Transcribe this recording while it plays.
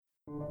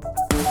Hello,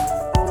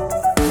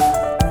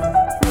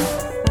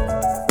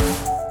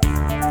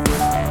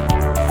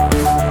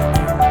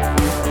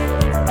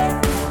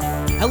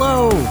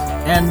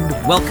 and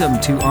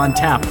welcome to On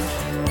Tap,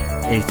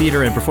 a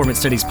theater and performance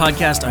studies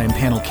podcast. I am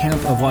Panel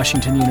Camp of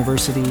Washington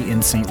University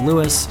in St.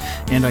 Louis,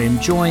 and I am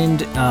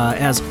joined,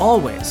 as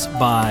always,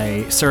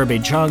 by Sarah Bei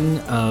Chung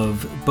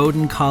of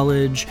Bowdoin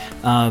College.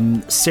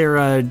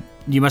 Sarah,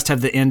 you must have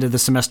the end of the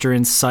semester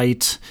in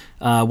sight.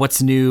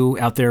 What's new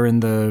out there in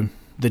the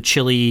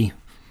chilly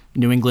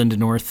New England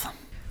north?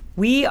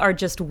 We are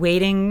just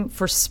waiting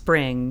for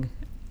spring.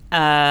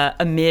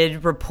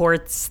 Amid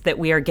reports that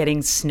we are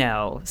getting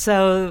snow.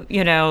 So,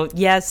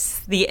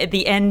 yes,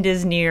 the end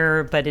is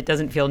near, but it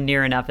doesn't feel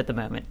near enough at the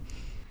moment.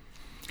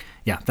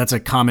 Yeah, that's a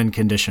common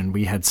condition.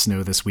 We had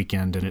snow this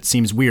weekend, and it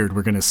seems weird.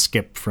 We're going to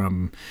skip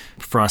from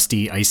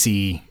frosty,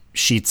 icy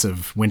sheets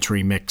of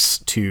wintry mix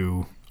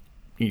to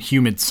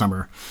humid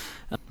summer.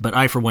 But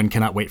I, for one,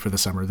 cannot wait for the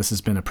summer. This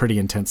has been a pretty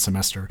intense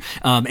semester.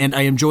 And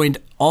I am joined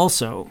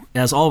also,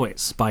 as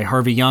always, by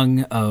Harvey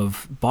Young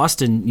of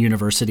Boston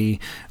University.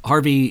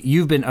 Harvey,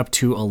 you've been up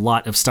to a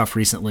lot of stuff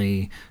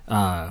recently.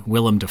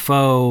 Willem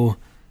Dafoe.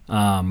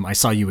 I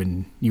saw you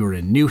were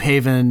in New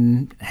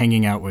Haven,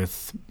 hanging out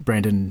with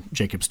Brandon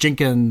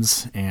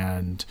Jacobs-Jenkins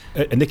and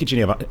Nikki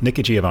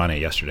Giovanni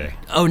yesterday.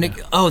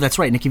 Oh, that's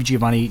right, Nikki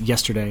Giovanni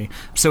yesterday.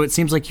 So it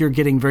seems like you're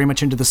getting very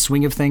much into the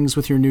swing of things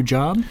with your new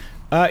job.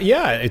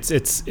 Yeah,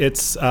 it's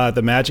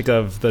the magic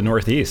of the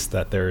Northeast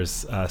that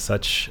there's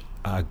such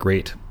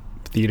great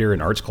theater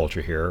and arts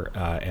culture here,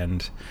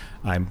 and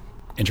I'm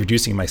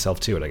introducing myself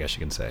to it, I guess you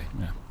can say.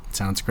 Yeah.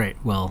 Sounds great.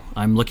 Well,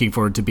 I'm looking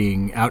forward to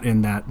being out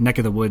in that neck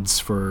of the woods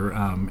for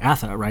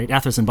ATHA, right?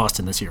 ATHA's in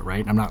Boston this year,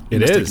 right? I'm not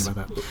mistaken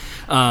about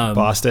that.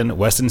 Boston,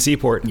 Weston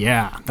Seaport.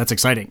 Yeah, that's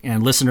exciting.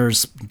 And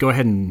listeners, go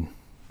ahead and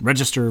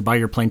register, buy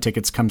your plane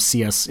tickets, come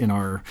see us in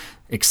our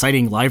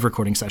exciting live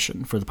recording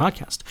session for the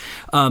podcast.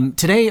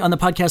 Today on the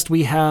podcast,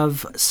 we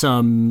have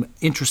some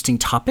interesting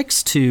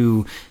topics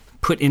to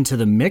put into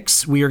the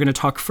mix. We are going to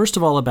talk first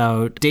of all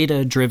about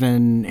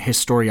data-driven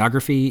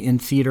historiography in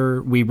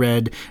theater. We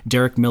read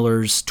Derek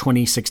Miller's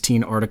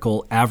 2016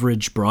 article,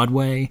 Average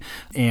Broadway,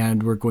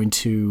 and we're going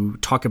to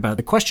talk about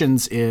the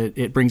questions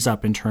it brings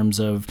up in terms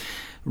of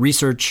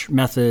research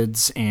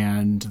methods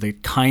and the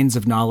kinds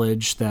of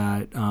knowledge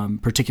that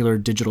particular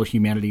digital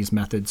humanities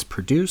methods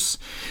produce.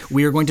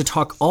 We are going to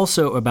talk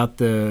also about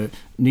the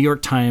New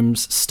York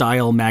Times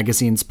Style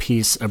magazine's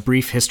piece, A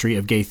Brief History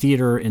of Gay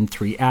Theater in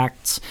 3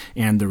 Acts,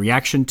 and the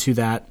reaction to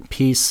that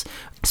piece,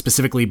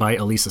 specifically by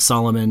Elisa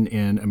Solomon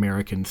in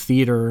American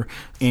Theater.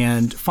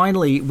 And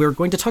finally, we're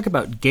going to talk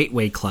about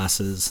gateway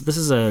classes. This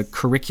is a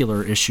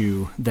curricular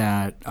issue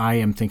that I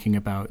am thinking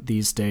about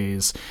these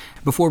days.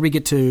 Before we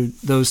get to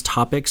those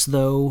topics,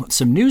 though,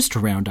 some news to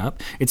round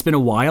up. It's been a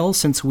while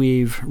since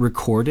we've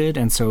recorded,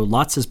 and so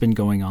lots has been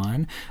going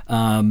on.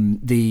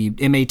 The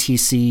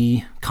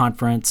MATC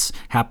conference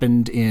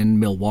happened in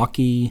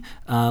Milwaukee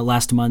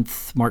last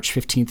month, March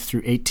 15th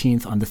through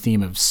 18th, on the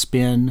theme of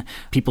spin.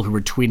 People who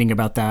were tweeting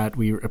about that,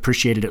 we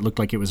appreciated it. Looked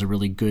like it was a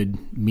really good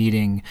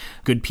meeting,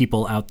 good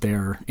people out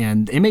there.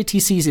 And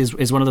MATC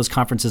is one of those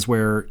conferences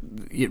where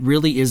it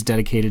really is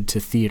dedicated to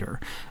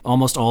theater.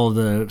 Almost all of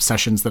the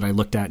sessions that I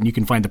looked at, and you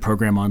can find the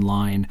program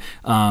online,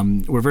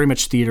 were very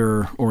much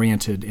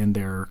theater-oriented in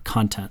their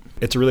content.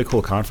 It's a really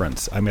cool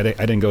conference. I mean, I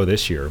didn't go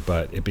this year,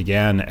 but it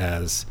began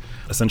as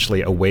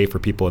essentially a way for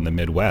people in the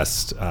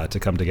Midwest to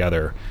come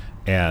together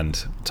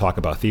and talk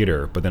about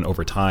theater. But then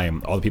over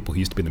time, all the people who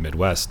used to be in the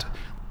Midwest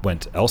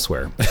went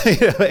elsewhere,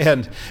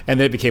 and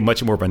then it became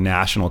much more of a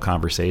national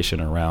conversation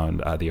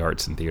around the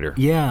arts and theater.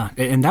 Yeah,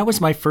 and that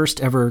was my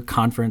first ever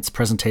conference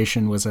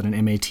presentation, was at an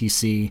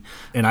MATC,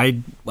 and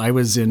I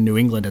was in New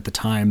England at the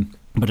time.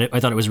 But I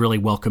thought it was really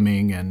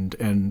welcoming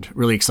and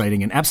really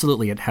exciting, and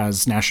absolutely it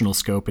has national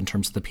scope in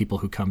terms of the people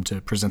who come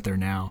to present there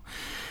now.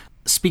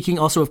 Speaking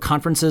also of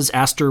conferences,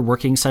 Astor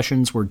working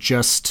sessions were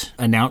just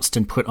announced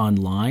and put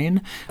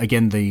online.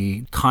 Again,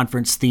 the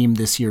conference theme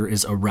this year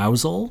is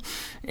arousal,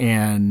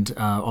 and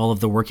all of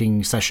the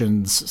working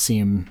sessions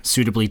seem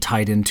suitably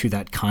tied into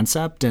that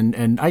concept.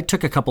 And I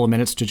took a couple of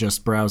minutes to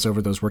just browse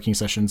over those working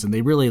sessions, and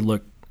they really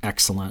look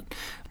excellent.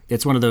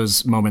 It's one of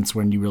those moments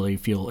when you really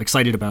feel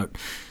excited about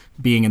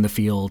being in the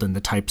field and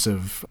the types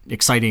of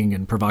exciting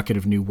and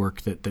provocative new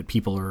work that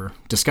people are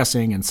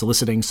discussing and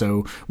soliciting.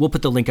 So we'll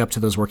put the link up to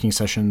those working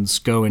sessions.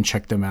 Go and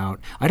check them out.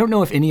 I don't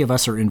know if any of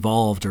us are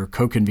involved or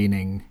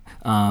co-convening.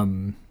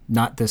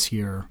 Not this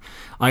year.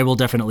 I will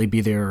definitely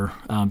be there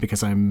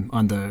because I'm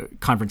on the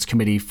conference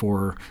committee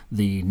for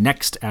the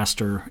next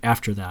Astor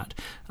after that.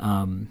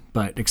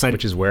 But excited.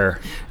 Which is where?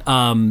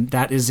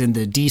 That is in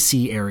the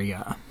D.C.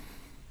 area.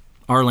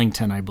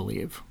 Arlington, I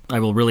believe. I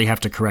will really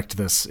have to correct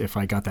this if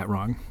I got that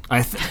wrong.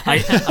 I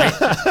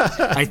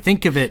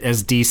think of it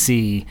as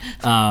D.C.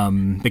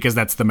 Because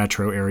that's the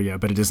metro area,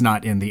 but it is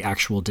not in the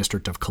actual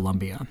District of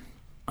Columbia.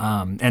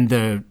 And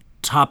the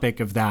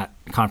topic of that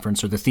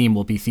conference, or the theme,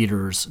 will be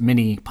theater's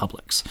mini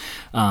publics.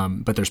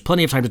 But there's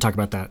plenty of time to talk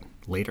about that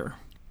later.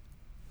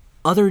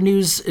 Other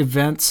news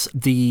events,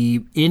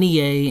 the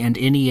NEA and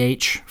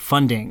NEH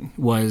funding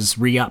was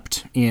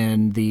re-upped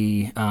in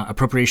the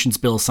appropriations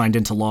bill signed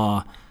into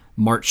law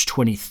March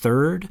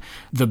 23rd.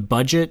 The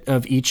budget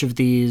of each of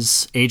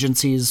these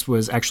agencies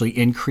was actually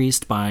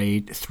increased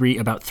by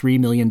about $3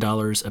 million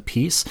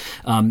apiece.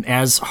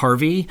 As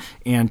Harvey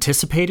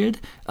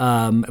anticipated,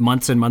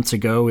 months and months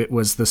ago, it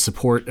was the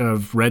support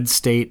of red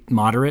state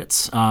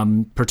moderates,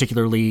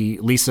 particularly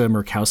Lisa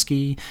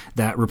Murkowski,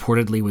 that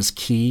reportedly was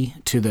key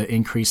to the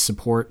increased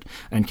support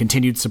and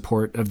continued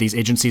support of these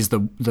agencies.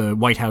 The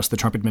White House, the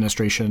Trump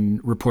administration,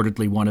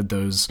 reportedly wanted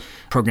those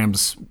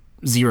programs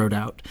zeroed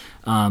out,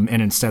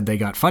 and instead they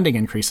got funding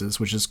increases,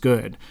 which is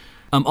good.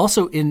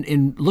 Also,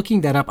 in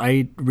looking that up,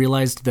 I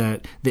realized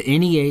that the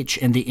NEH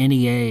and the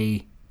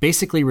NEA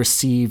basically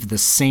receive the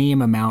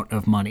same amount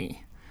of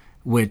money,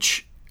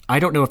 which I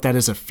don't know if that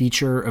is a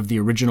feature of the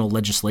original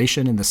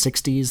legislation in the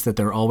 60s, that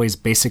they're always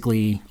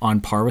basically on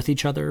par with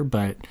each other,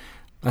 but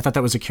I thought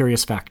that was a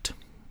curious fact.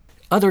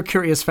 Other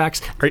curious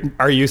facts.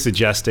 Are you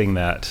suggesting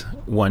that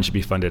one should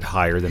be funded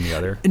higher than the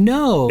other?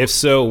 No. If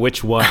so,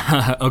 which one?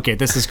 Okay,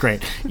 this is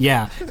great.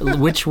 Yeah,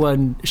 which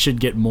one should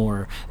get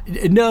more?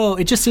 No,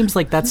 it just seems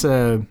like that's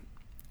I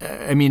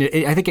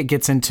think it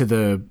gets into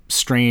the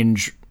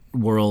strange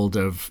world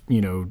of,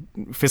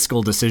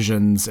 fiscal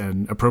decisions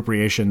and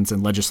appropriations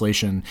and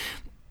legislation.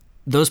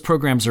 Those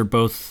programs are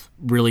both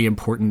really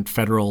important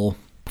federal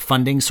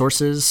funding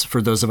sources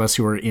for those of us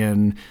who are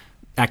in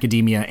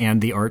academia and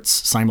the arts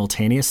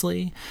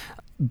simultaneously.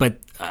 But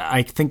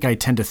I think I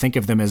tend to think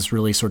of them as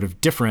really sort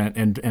of different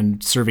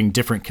and serving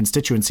different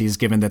constituencies,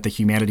 given that the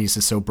humanities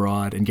is so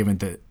broad and given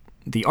that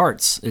the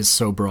arts is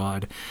so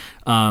broad.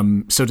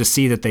 So to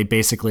see that they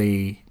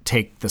basically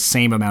take the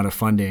same amount of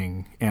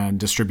funding and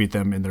distribute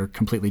them in their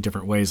completely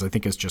different ways, I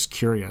think is just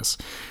curious.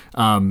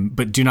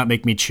 But do not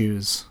make me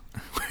choose.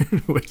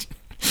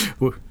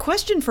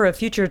 Question for a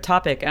future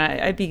topic.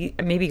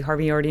 Maybe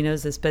Harvey already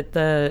knows this, but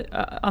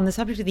on the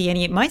subject of the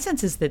NEA, my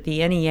sense is that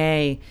the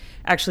NEA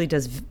actually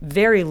does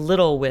very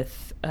little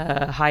with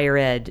higher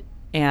ed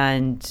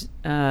and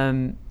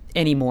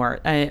anymore.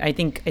 I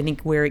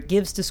think where it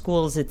gives to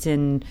schools, it's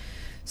in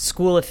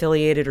school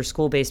affiliated or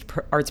school based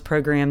arts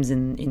programs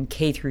in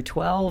K through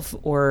 12,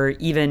 or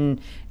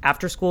even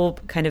after school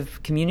kind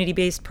of community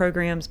based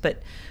programs.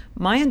 But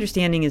my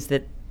understanding is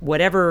that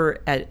whatever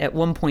at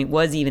one point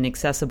was even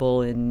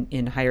accessible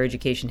in higher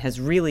education has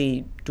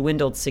really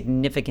dwindled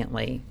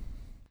significantly.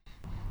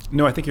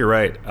 No, I think you're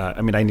right.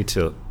 I need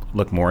to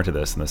look more into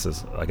this, and this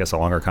is, I guess, a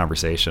longer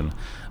conversation.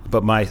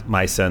 But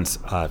my sense,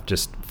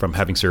 just from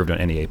having served on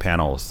NEA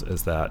panels,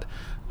 is that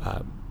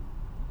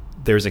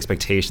there's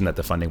expectation that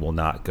the funding will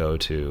not go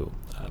to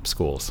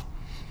schools.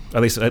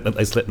 At least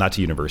not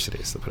to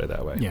universities, to put it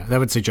that way. Yeah, that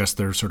would suggest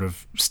they're sort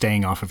of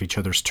staying off of each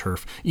other's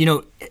turf.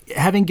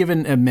 Having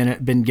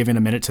been given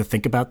a minute to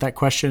think about that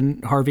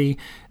question, Harvey,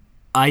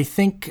 I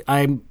think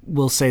I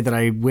will say that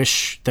I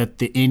wish that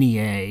the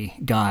NEA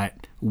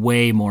got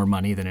way more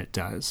money than it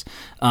does.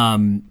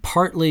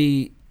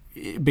 Partly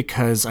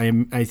because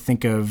I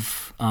think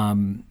of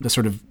the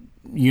sort of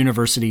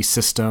university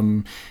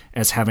system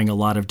as having a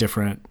lot of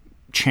different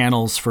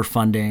channels for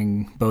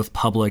funding, both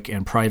public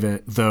and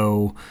private,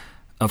 though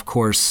of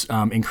course,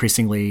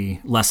 increasingly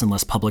less and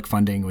less public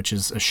funding, which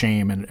is a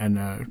shame and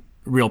a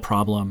real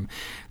problem.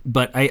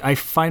 But I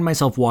find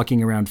myself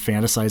walking around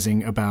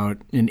fantasizing about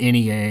an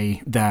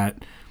NEA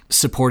that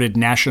supported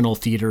national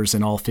theaters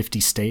in all 50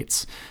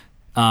 states,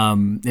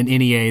 an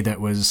NEA that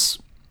was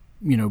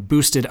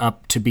boosted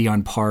up to be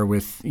on par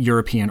with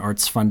European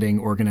arts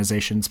funding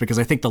organizations, because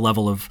I think the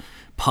level of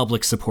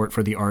public support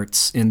for the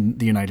arts in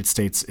the United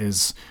States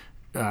is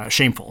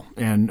shameful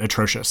and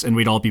atrocious, and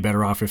we'd all be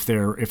better off if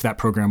that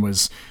program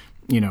was,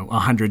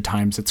 100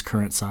 times its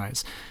current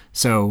size.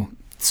 So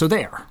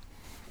there,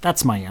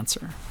 that's my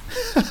answer.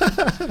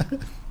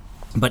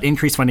 But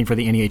increased funding for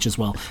the NEH as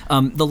well.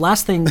 The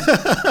last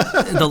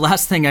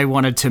thing I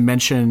wanted to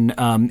mention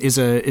is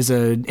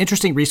an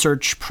interesting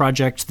research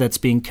project that's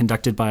being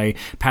conducted by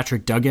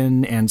Patrick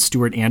Duggan and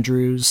Stuart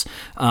Andrews,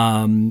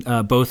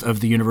 both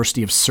of the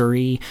University of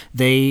Surrey.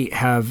 They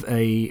have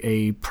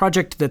a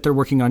project that they're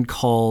working on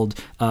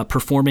called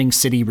Performing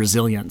City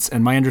Resilience.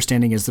 And my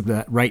understanding is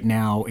that right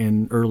now,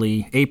 in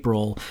early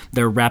April,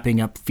 they're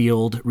wrapping up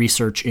field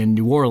research in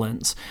New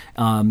Orleans.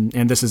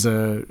 And this is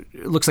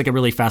looks like a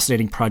really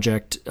fascinating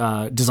project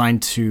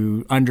designed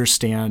to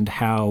understand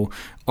how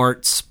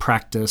arts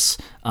practice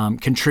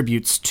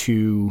contributes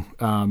to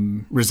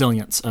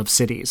resilience of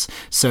cities.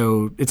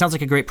 So it sounds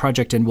like a great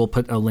project, and we'll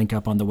put a link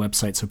up on the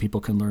website so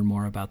people can learn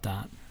more about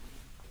that.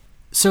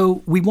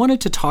 So we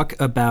wanted to talk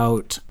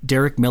about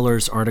Derek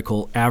Miller's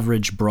article,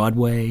 Average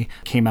Broadway,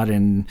 came out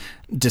in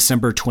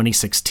December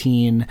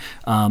 2016.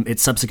 It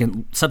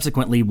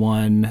subsequently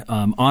won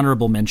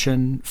honorable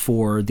mention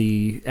for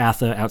the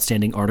ATHA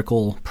Outstanding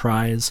Article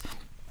Prize.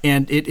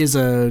 And it is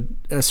a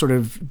sort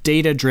of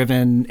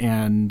data-driven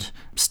and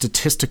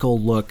statistical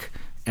look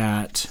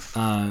at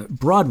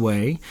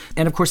Broadway.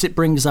 And of course, it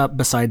brings up,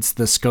 besides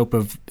the scope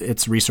of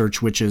its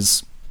research, which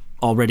is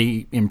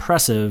already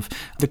impressive.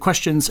 The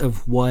questions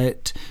of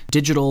what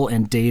digital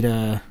and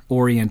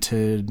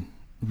data-oriented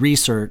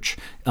research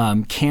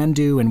can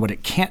do and what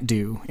it can't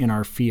do in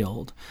our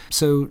field.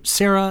 So,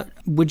 Sarah,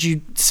 would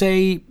you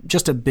say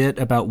just a bit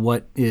about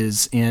what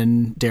is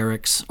in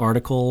Derek's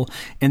article,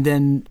 and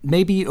then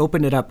maybe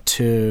open it up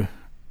to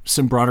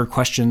some broader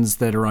questions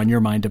that are on your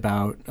mind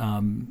about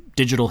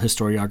digital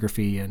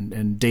historiography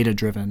and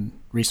data-driven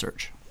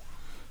research?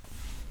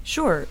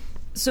 Sure.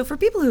 So for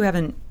people who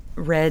haven't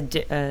read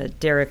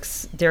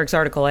Derek's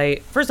article,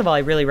 first of all, I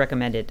really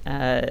recommend it.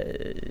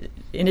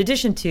 In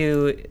addition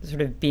to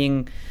sort of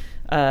being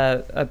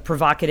a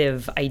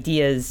provocative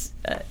ideas,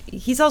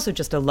 he's also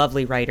just a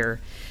lovely writer,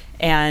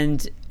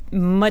 and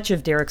much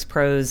of Derek's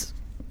prose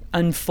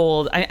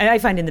I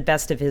find in the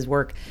best of his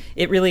work,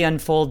 it really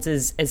unfolds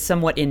as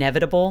somewhat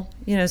inevitable.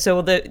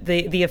 So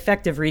the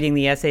effect of reading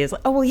the essay is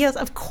like, oh well, yes,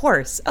 of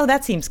course. Oh,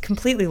 that seems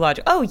completely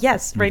logical. Oh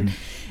yes, right.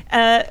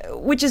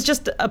 Which is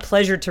just a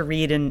pleasure to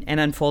read and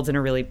unfolds in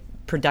a really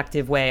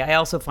productive way. I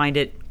also find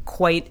it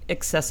quite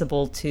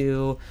accessible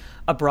to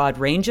a broad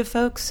range of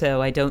folks.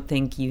 So I don't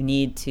think you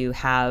need to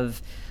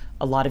have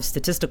a lot of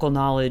statistical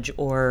knowledge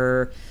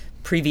or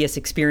previous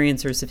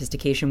experience or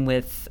sophistication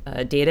with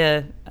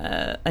data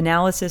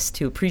analysis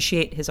to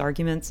appreciate his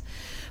arguments.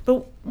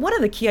 But one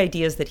of the key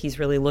ideas that he's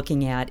really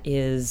looking at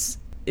is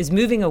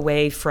moving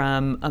away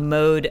from a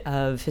mode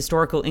of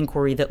historical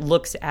inquiry that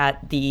looks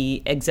at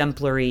the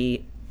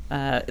exemplary,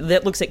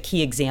 that looks at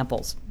key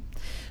examples.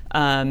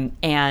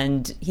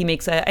 And he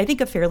makes, I think,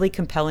 a fairly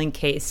compelling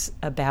case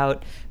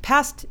about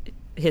past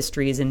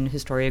histories in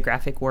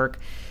historiographic work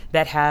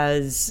that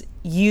has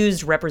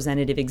used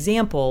representative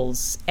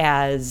examples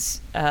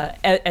as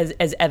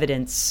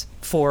evidence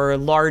for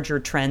larger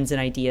trends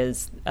and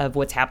ideas of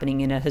what's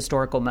happening in a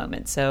historical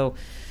moment. So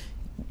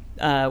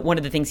one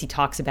of the things he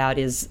talks about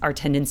is our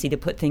tendency to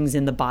put things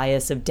in the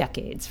bias of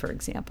decades, for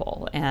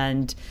example.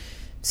 And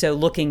so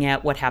looking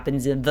at what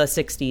happens in the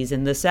 60s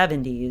and the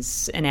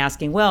 70s and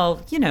asking,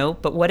 well,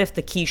 but what if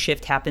the key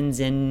shift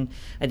happens in,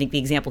 I think the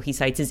example he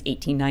cites is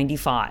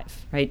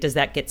 1895, right? Does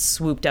that get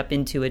swooped up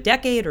into a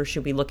decade, or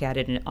should we look at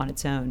it on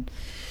its own?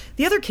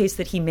 The other case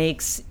that he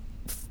makes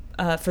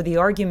for the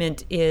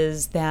argument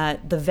is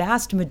that the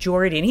vast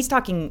majority, and he's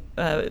talking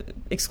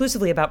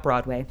exclusively about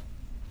Broadway,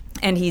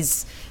 and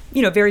he's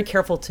very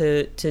careful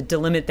to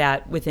delimit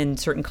that within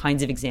certain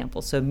kinds of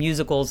examples, so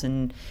musicals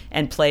and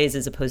plays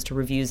as opposed to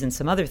reviews and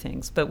some other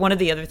things. But one of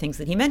the other things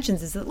that he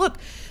mentions is that, look,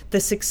 the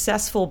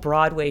successful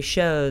Broadway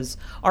shows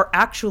are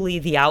actually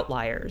the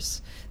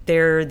outliers.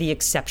 They're the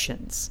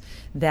exceptions.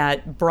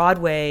 That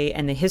Broadway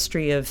and the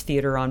history of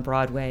theater on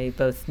Broadway,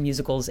 both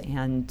musicals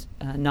and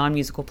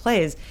non-musical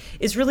plays,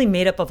 is really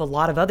made up of a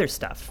lot of other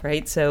stuff,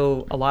 right?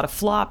 So a lot of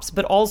flops,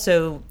 but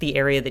also the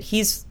area that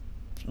he's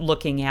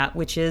looking at,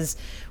 which is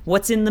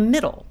what's in the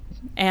middle.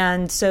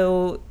 And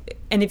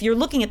if you're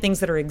looking at things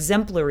that are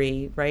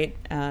exemplary, right,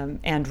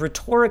 and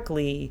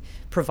rhetorically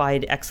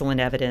provide excellent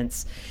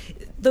evidence,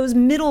 those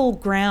middle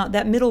ground,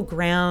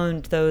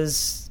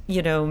 those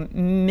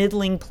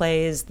middling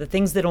plays, the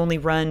things that only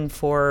run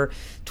for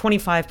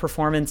 25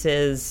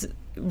 performances,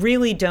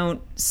 really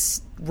don't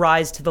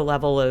rise to the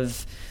level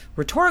of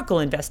rhetorical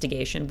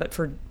investigation, but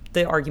for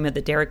the argument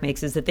that Derek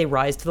makes is that they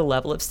rise to the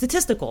level of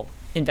statistical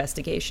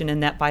investigation,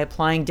 and that by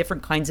applying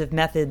different kinds of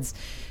methods,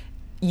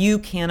 you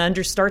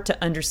can start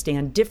to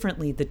understand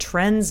differently the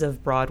trends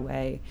of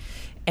Broadway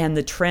and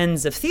the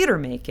trends of theater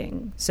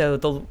making.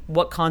 So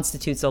what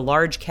constitutes a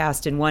large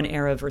cast in one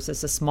era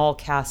versus a small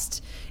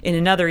cast in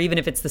another, even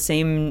if it's the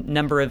same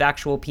number of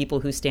actual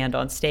people who stand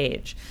on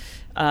stage.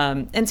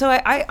 And so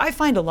I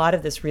find a lot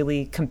of this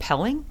really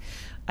compelling.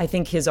 I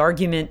think his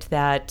argument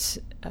that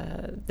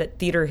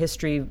theater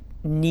history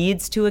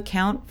needs to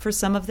account for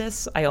some of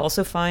this, I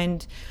also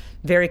find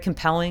very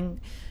compelling.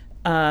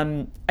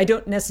 I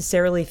don't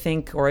necessarily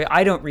think, or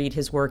I don't read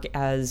his work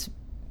as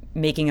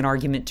making an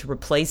argument to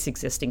replace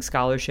existing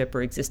scholarship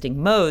or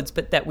existing modes,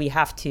 but that we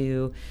have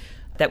to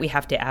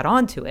add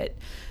on to it.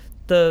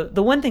 The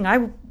one thing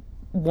I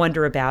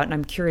wonder about, and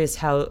I'm curious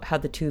how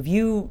the two of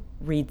you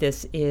read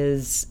this,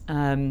 is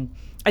I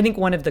think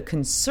one of the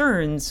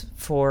concerns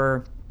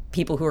for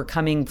people who are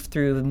coming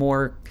through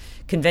more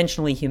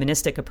conventionally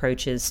humanistic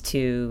approaches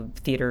to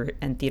theater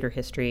and theater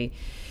history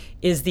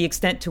is the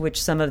extent to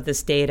which some of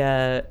this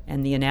data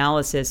and the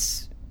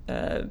analysis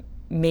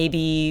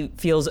maybe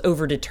feels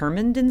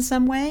overdetermined in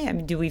some way. I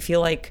mean, do we feel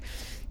like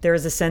there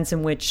is a sense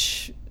in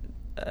which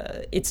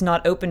it's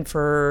not open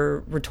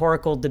for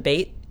rhetorical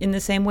debate in the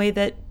same way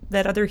that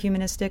other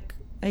humanistic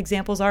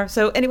examples are?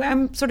 So anyway,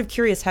 I'm sort of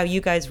curious how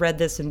you guys read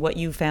this and what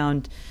you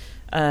found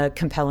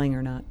compelling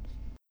or not.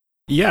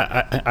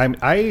 Yeah,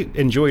 I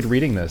enjoyed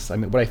reading this. I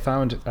mean, what I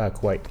found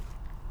quite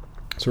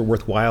sort of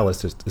worthwhile is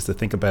to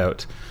think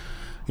about,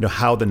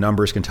 how the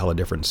numbers can tell a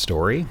different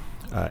story.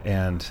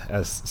 And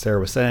as Sarah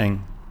was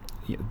saying,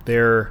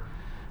 there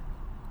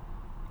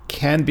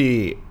can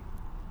be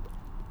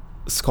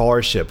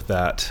scholarship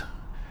that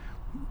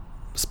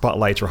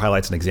spotlights or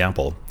highlights an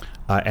example,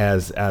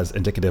 as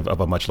indicative of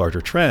a much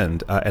larger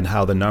trend, and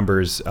how the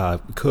numbers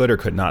could or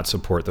could not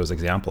support those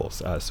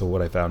examples. So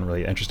what I found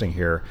really interesting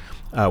here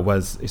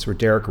was sort of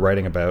Derek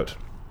writing about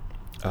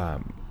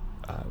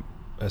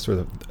sort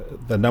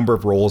of the number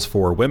of roles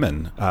for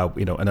women,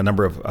 and a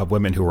number of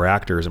women who were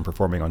actors and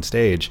performing on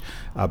stage,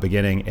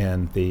 beginning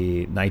in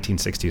the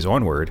 1960s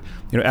onward,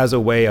 as a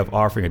way of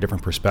offering a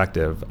different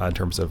perspective in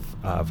terms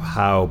of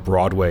how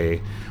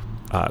Broadway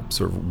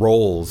sort of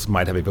roles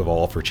might have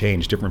evolved or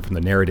changed, different from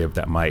the narrative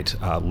that might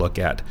look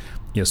at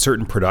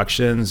certain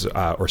productions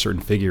or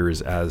certain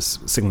figures as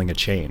signaling a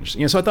change.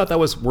 So I thought that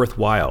was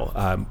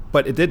worthwhile,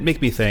 but it did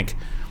make me think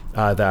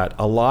that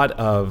a lot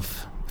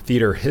of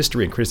theater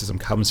history and criticism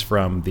comes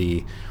from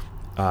the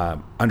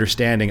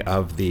understanding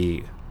of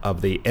the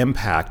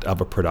impact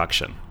of a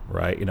production,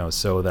 right?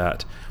 So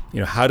that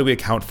how do we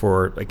account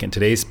for, like in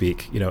today's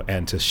speak,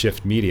 and to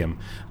shift medium,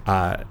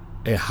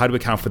 how do we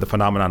account for the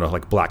phenomenon of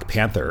like Black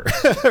Panther,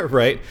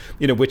 right?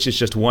 Which is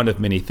just one of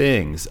many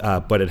things,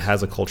 but it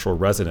has a cultural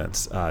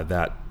resonance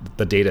that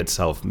the data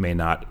itself may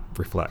not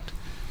reflect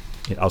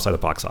outside the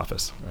box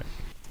office, right?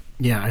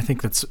 Yeah, I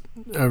think that's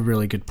a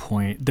really good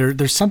point.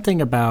 There's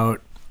something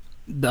about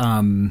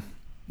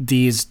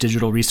these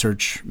digital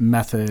research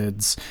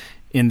methods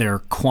in their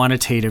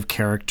quantitative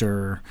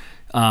character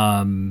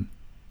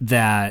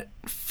that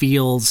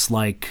feels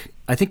like,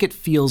 I think it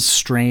feels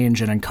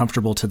strange and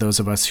uncomfortable to those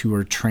of us who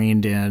are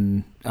trained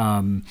in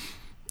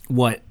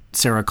what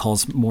Sarah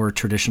calls more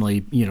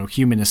traditionally,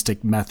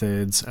 humanistic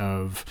methods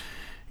of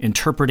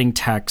interpreting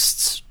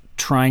texts,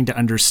 trying to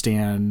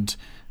understand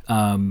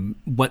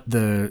what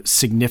the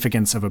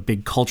significance of a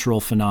big cultural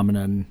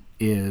phenomenon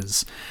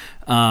is.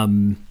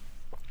 The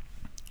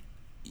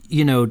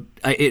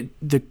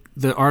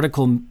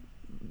article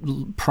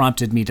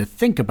prompted me to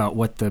think about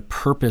what the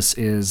purpose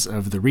is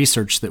of the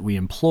research that we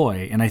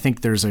employ, and I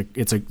think there's a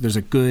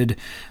good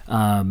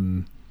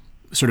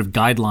sort of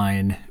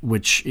guideline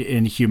which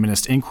in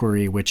humanist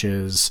inquiry, which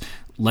is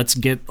let's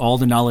get all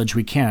the knowledge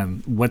we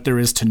can. What there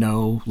is to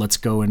know, let's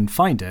go and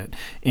find it.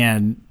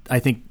 And I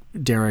think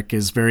Derek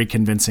is very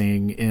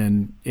convincing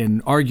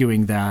in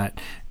arguing that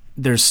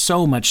there's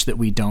so much that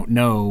we don't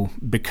know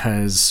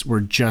because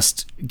we're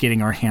just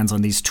getting our hands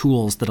on these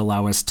tools that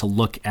allow us to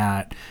look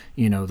at,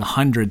 the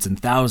hundreds and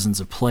thousands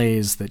of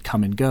plays that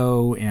come and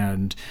go,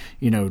 and,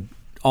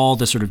 all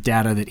the sort of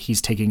data that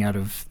he's taking out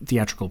of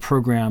theatrical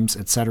programs,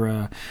 et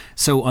cetera.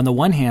 So on the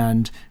one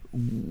hand,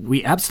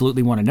 we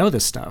absolutely want to know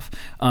this stuff.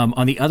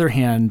 On the other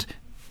hand,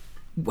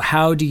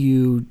 how do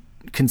you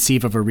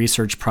conceive of a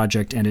research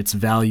project and its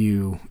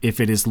value if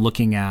it is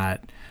looking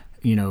at,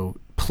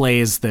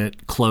 plays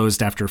that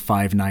closed after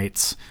 5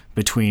 nights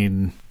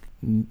between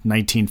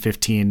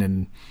 1915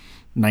 and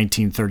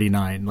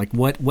 1939? Like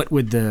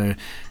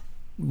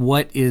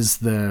what is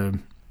the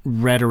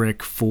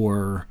rhetoric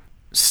for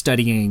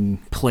studying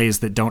plays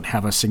that don't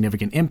have a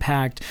significant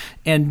impact,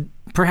 and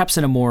perhaps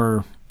in a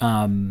more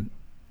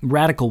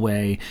radical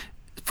way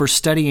for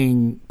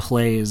studying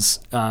plays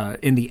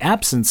in the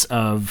absence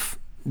of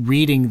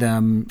reading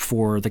them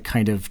for the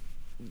kind of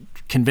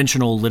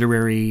conventional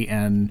literary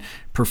and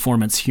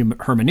performance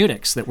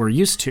hermeneutics that we're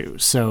used to.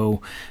 So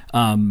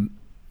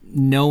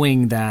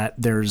knowing that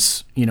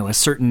there's, a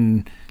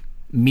certain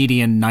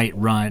median night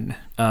run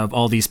of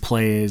all these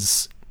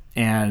plays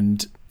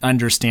and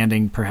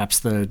understanding perhaps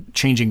the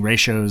changing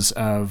ratios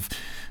of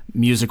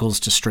musicals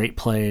to straight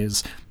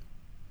plays,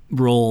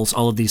 roles,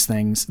 all of these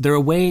things, there's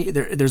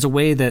a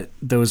way that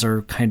those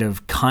are kind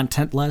of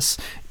contentless.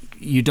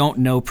 You don't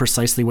know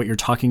precisely what you're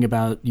talking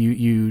about.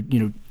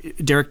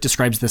 Derek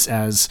describes this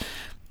as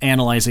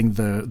analyzing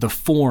the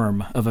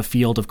form of a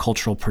field of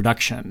cultural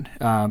production.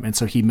 And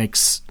so he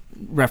makes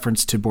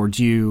reference to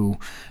Bourdieu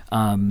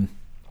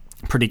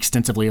pretty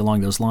extensively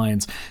along those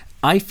lines.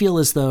 I feel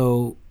as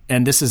though,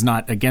 and this is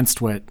not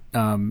against what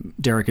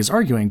Derek is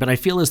arguing, but I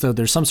feel as though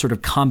there's some sort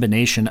of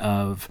combination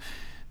of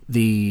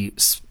the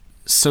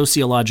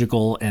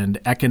sociological and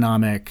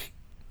economic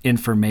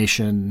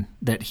information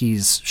that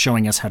he's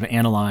showing us how to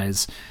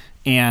analyze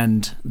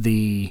and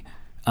the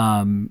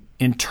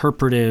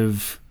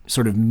interpretive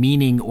sort of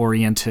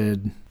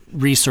meaning-oriented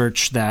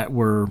research that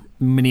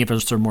many of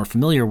us are more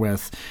familiar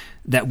with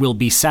that will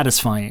be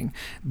satisfying,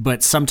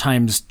 but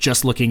sometimes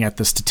just looking at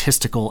the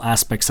statistical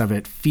aspects of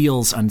it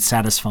feels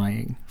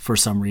unsatisfying for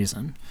some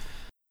reason.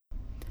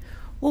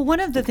 Well,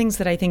 one of the things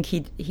that I think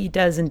he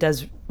does and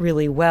does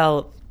really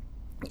well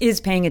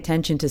is paying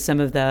attention to some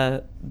of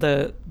the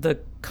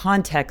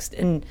context.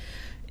 And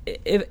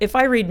if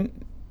I read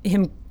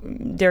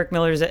Derek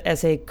Miller's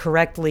essay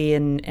correctly,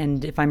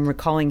 and if I'm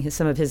recalling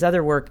some of his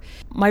other work,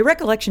 my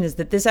recollection is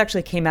that this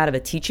actually came out of a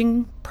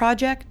teaching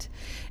project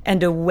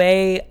and a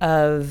way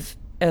of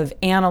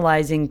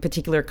analyzing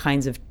particular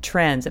kinds of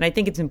trends. And I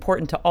think it's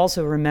important to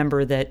also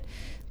remember that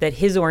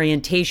his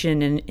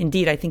orientation, and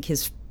indeed I think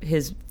his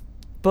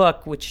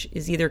book, which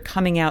is either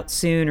coming out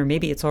soon or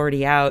maybe it's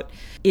already out,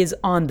 is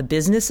on the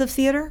business of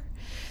theater.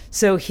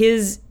 So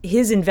his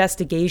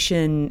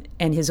investigation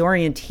and his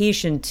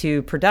orientation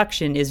to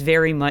production is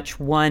very much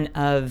one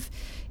of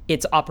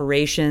its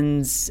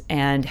operations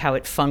and how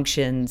it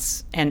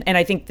functions. And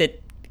I think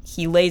that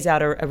he lays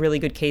out a really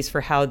good case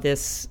for how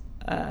this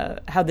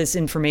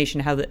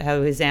information,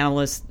 how his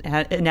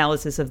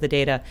analysis of the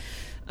data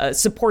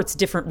supports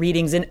different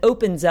readings and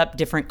opens up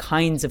different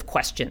kinds of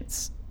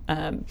questions.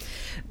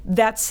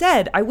 That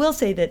said, I will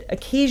say that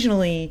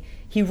occasionally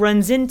he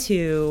runs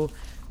into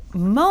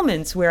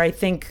moments where I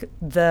think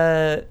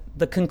the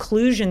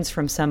conclusions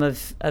from some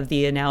of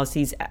the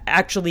analyses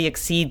actually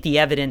exceed the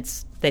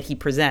evidence that he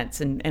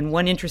presents. And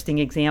one interesting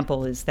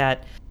example is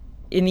that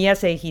in the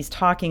essay, he's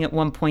talking at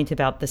one point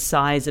about the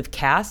size of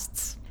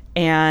casts,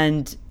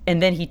 and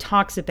then he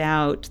talks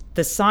about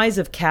the size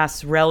of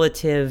casts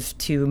relative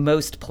to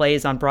most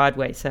plays on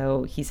Broadway.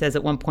 So he says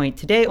at one point,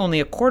 today only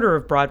a quarter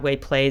of Broadway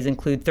plays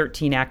include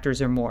 13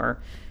 actors or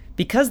more.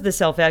 Because the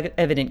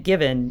self-evident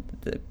given,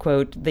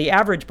 quote, the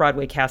average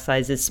Broadway cast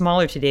size is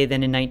smaller today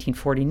than in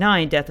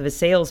 1949, Death of a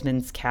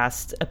Salesman's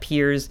cast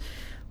appears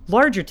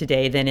larger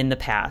today than in the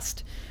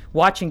past.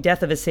 Watching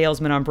Death of a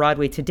Salesman on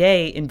Broadway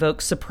today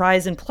invokes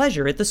surprise and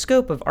pleasure at the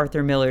scope of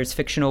Arthur Miller's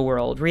fictional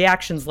world,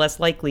 reactions less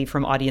likely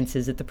from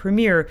audiences at the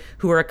premiere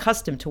who are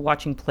accustomed to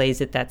watching plays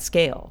at that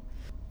scale.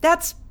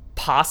 That's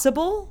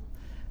possible,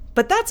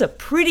 but that's a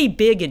pretty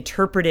big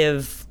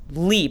interpretive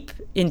leap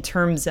in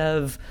terms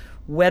of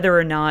whether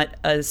or not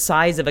a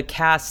size of a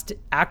cast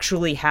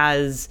actually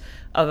has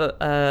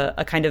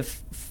a kind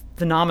of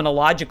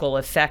phenomenological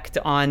effect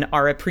on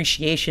our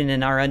appreciation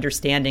and our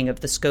understanding of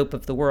the scope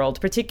of the world,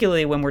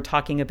 particularly when we're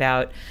talking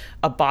about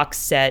a box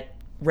set,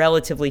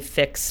 relatively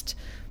fixed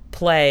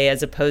play,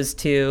 as opposed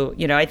to,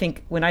 I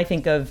think when I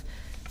think of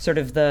sort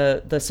of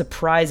the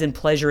surprise and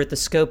pleasure at the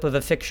scope of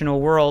a fictional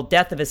world,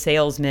 Death of a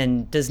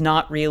Salesman does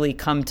not really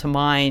come to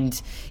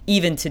mind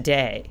even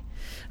today.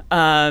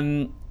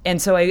 And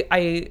so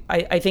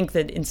I think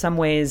that in some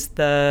ways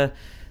the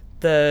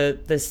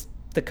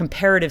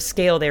comparative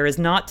scale there is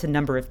not to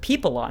number of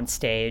people on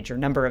stage or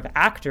number of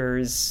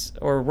actors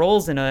or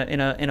roles in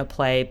a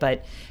play,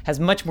 but has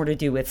much more to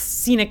do with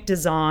scenic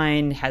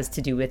design, has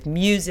to do with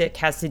music,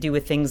 has to do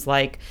with things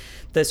like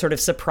the sort of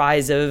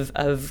surprise of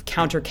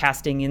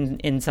countercasting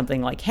in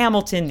something like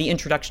Hamilton, the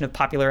introduction of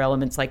popular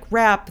elements like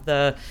rap,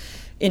 the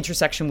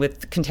intersection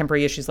with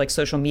contemporary issues like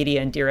social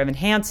media and Dear Evan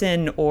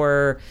Hansen,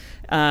 or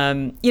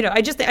I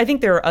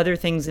think there are other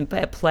things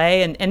at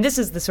play, and this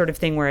is the sort of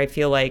thing where I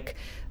feel like,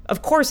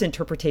 of course,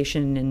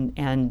 interpretation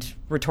and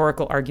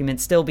rhetorical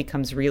argument still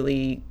becomes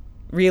really,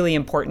 really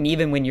important,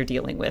 even when you're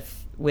dealing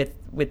with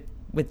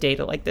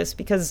data like this,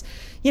 because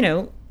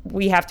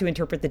we have to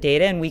interpret the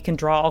data and we can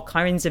draw all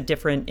kinds of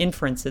different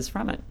inferences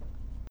from it.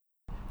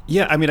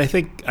 Yeah, I mean, I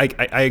think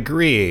I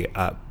agree.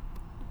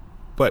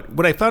 But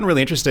what I found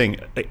really interesting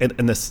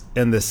in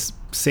this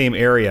same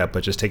area,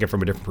 but just taken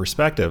from a different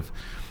perspective,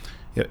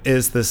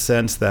 is the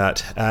sense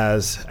that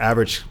as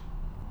average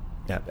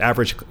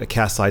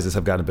cast sizes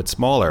have gotten a bit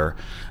smaller,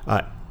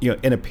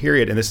 in a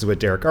period, and this is what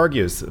Derek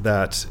argues,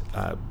 that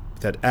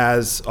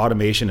as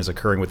automation is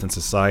occurring within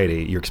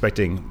society, you're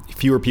expecting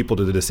fewer people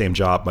to do the same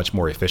job much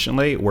more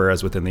efficiently,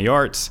 whereas within the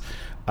arts,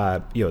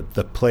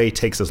 the play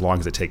takes as long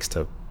as it takes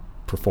to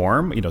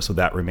perform, so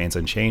that remains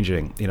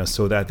unchanging,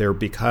 so that there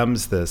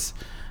becomes this,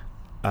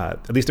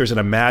 at least there's an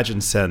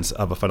imagined sense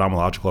of a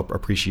phenomenological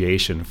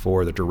appreciation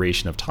for the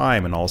duration of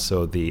time and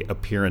also the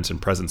appearance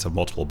and presence of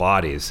multiple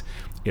bodies,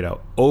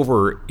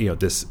 over,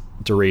 this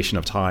duration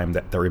of time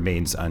that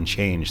remains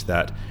unchanged,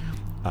 that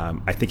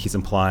I think he's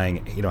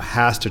implying,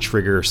 has to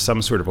trigger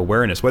some sort of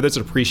awareness, whether it's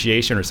an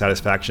appreciation or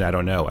satisfaction, I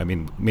don't know. I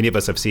mean, many of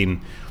us have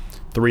seen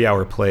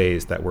 3-hour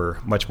plays that were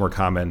much more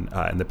common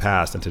in the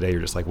past, and today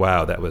you're just like,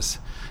 wow, that was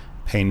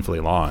painfully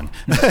long.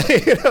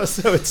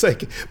 So it's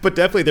like, but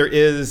definitely there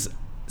is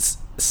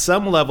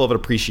some level of an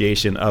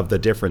appreciation of the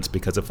difference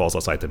because it falls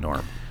outside the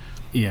norm.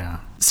 Yeah.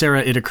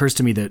 Sarah, it occurs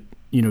to me that,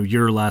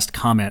 your last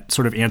comment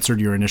sort of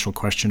answered your initial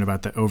question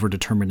about the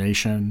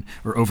overdetermination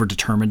or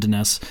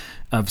overdeterminedness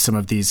of some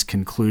of these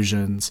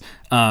conclusions,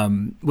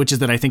 which is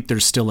that I think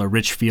there's still a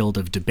rich field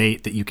of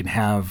debate that you can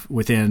have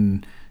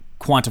within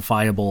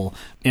quantifiable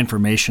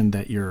information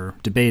that you're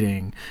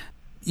debating,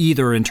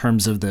 either in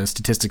terms of the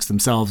statistics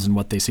themselves and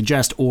what they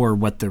suggest, or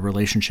what the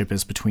relationship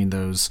is between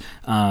those,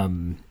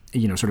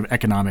 sort of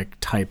economic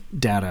type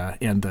data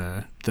and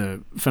the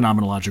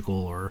phenomenological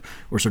or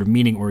sort of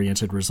meaning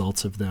oriented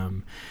results of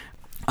them.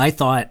 I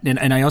thought,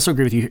 and I also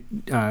agree with you,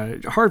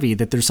 Harvey,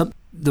 that there's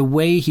the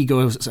way he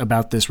goes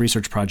about this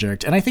research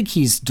project, and I think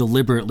he's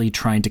deliberately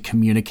trying to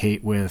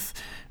communicate with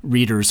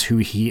readers who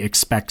he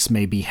expects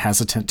may be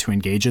hesitant to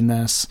engage in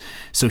this.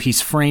 So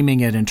he's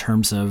framing it in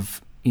terms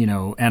of,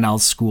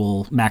 Annales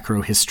School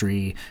macro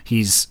history.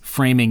 He's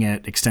framing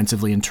it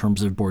extensively in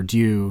terms of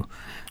Bourdieu.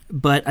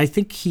 But I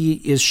think he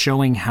is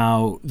showing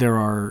how there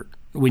are,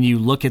 when you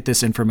look at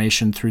this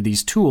information through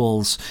these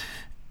tools,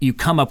 you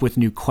come up with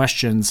new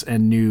questions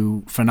and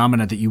new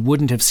phenomena that you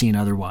wouldn't have seen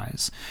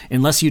otherwise.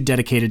 Unless you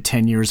dedicated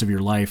 10 years of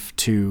your life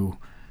to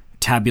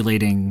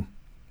tabulating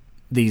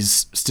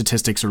these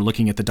statistics or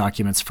looking at the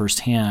documents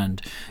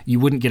firsthand, you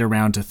wouldn't get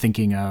around to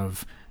thinking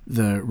of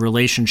the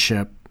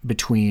relationship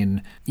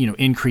between,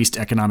 increased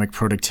economic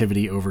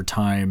productivity over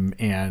time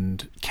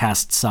and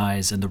cast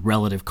size and the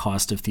relative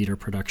cost of theater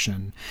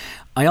production.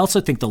 I also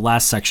think the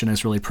last section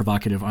is really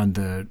provocative on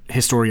the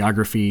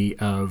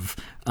historiography of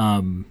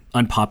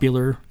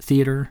unpopular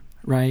theater,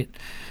 right?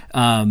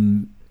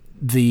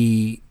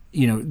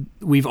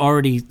 We've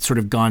already sort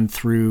of gone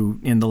through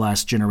in the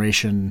last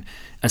generation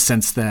a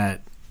sense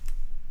that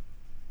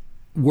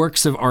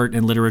works of art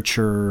and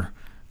literature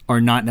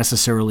are not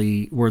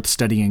necessarily worth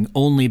studying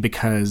only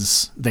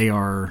because they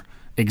are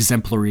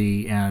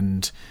exemplary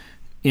and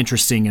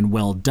interesting and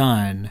well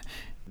done.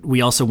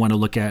 We also want to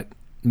look at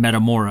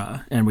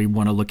Metamora, and we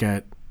want to look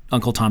at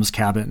Uncle Tom's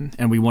Cabin,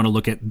 and we want to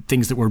look at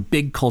things that were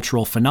big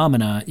cultural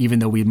phenomena, even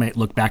though we might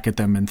look back at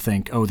them and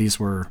think, oh, these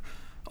were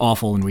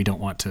awful and we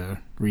don't want to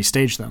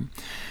restage them.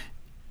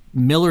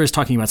 Miller is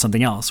talking about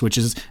something else, which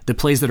is the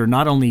plays that are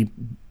not only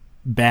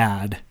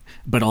bad,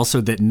 but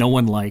also that no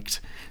one liked,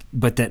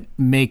 but that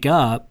make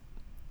up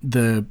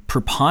the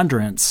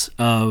preponderance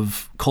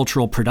of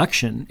cultural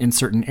production in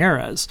certain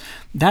eras.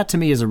 That to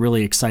me is a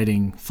really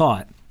exciting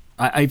thought.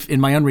 In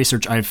my own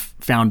research, I've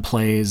found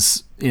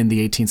plays in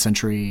the 18th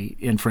century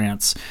in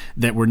France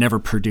that were never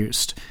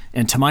produced.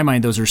 And to my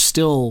mind, those are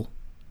still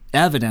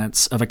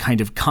evidence of a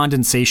kind of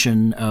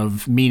condensation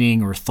of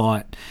meaning or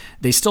thought.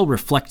 They still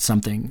reflect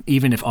something,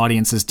 even if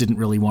audiences didn't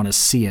really want to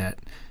see it.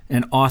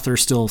 An author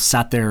still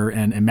sat there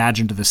and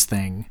imagined this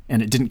thing,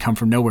 and it didn't come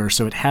from nowhere,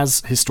 so it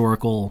has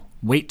historical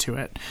weight to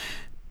it.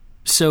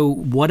 So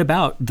what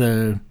about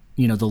the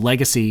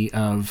legacy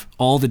of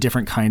all the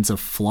different kinds of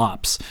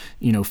flops,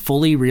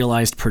 fully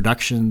realized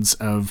productions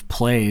of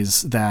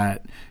plays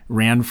that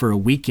ran for a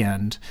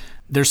weekend?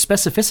 There's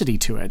specificity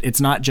to it.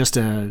 It's not just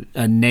a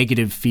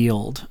negative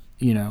field,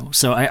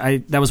 So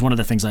I that was one of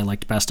the things I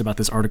liked best about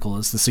this article,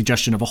 is the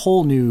suggestion of a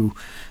whole new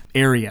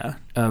area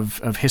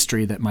of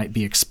history that might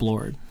be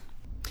explored.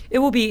 It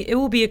will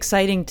be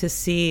exciting to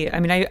see. I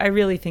mean, I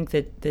really think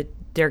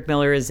that Derek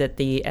Miller is at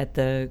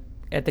the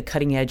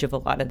cutting edge of a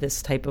lot of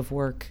this type of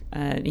work.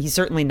 He's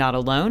certainly not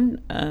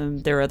alone.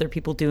 There are other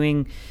people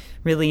doing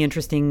really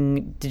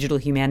interesting digital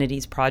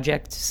humanities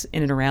projects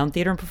in and around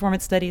theater and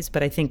performance studies,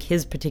 but I think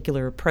his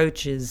particular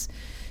approach is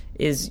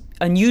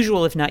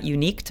unusual, if not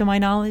unique, to my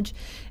knowledge.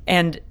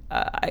 And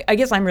I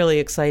guess I'm really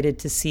excited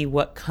to see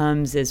what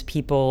comes as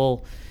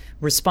people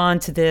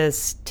respond to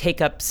this,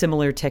 take up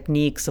similar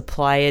techniques,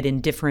 apply it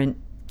in different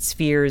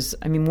spheres.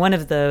 I mean, one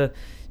of the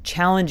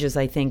challenges,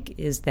 I think,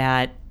 is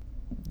that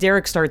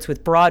Derek starts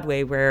with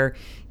Broadway, where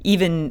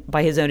even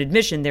by his own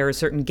admission, there are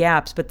certain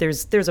gaps, but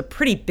there's a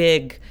pretty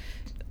big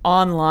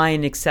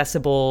online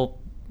accessible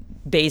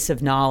base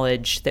of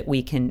knowledge that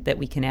we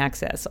can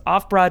access.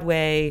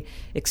 Off-Broadway,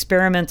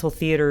 experimental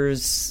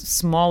theaters,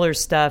 smaller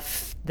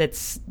stuff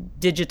that's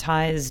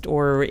digitized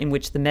or in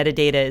which the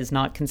metadata is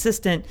not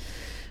consistent,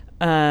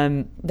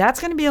 that's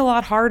going to be a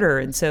lot harder.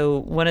 And so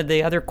one of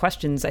the other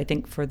questions, I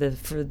think, for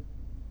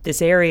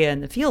this area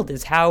in the field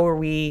is how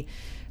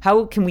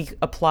can we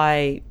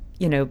apply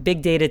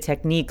big data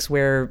techniques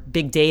where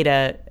big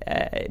data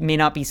may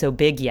not be so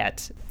big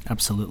yet?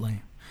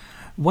 Absolutely.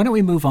 Why don't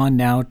we move on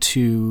now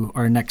to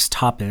our next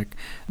topic?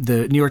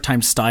 The New York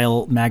Times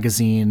Style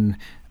magazine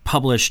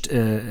published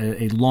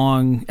a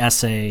long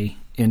essay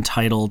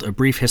entitled A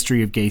Brief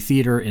History of Gay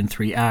Theater in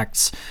 3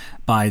 Acts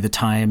by the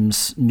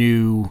Times'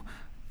 new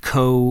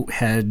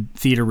co-head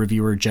theater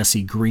reviewer,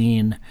 Jesse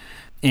Green.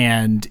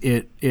 And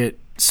it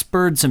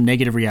spurred some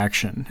negative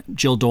reaction.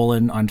 Jill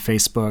Dolan on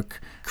Facebook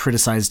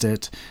criticized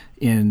it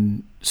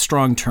in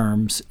strong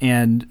terms.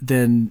 And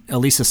then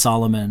Elisa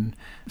Solomon,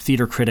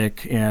 theater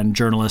critic and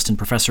journalist and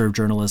professor of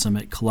journalism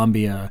at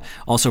Columbia,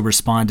 also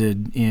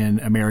responded in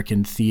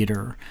American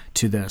Theater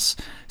to this.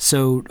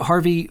 So,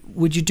 Harvey,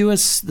 would you do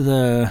us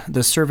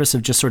the service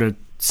of just sort of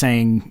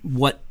saying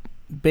what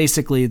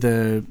basically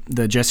the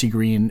Jesse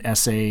Green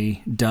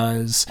essay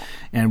does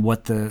and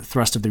what the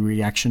thrust of the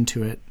reaction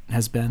to it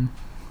has been?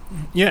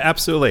 Yeah,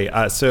 absolutely.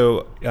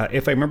 So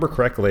if I remember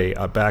correctly,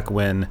 back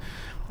when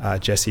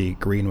Jesse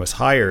Green was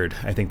hired,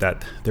 I think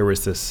that there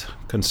was this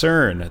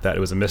concern that it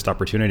was a missed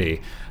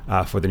opportunity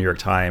for the New York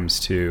Times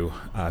to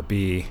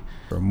be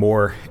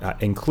more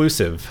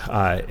inclusive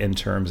in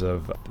terms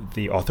of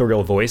the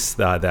authorial voice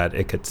that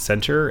it could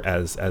center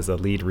as a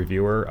lead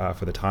reviewer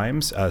for the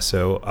Times.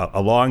 So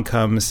along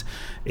comes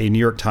a New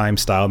York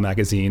Times Style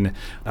magazine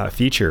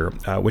feature,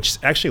 which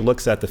actually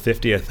looks at the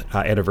 50th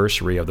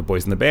anniversary of The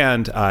Boys in the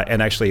Band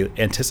and actually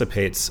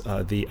anticipates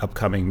the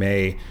upcoming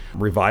May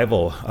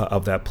revival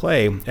of that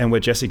play. And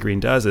what Jesse Green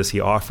does is he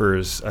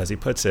offers, as he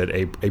puts it,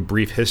 a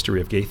brief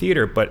history of gay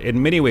theater, but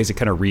in many ways it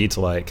kind of reads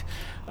like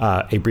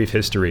a brief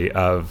history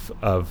of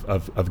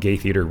gay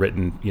theater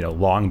written,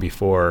 long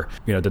before,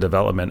 the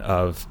development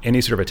of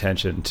any sort of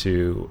attention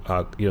to,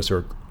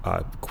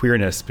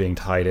 queerness being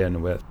tied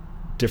in with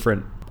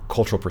different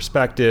cultural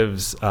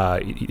perspectives.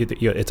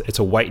 It's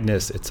a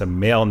whiteness, it's a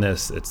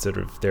maleness, it's sort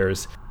of,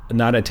 there's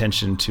not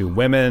attention to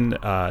women.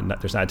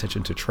 There's not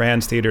attention to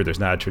trans theater. There's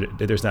not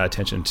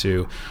attention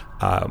to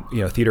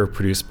theater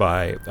produced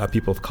by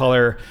people of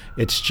color.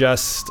 It's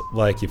just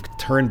like you've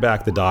turned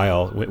back the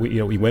dial.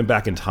 We went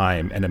back in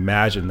time and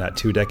imagined that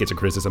 2 decades of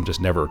criticism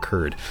just never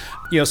occurred.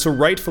 So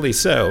rightfully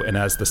so. And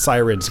as the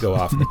sirens go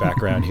off in the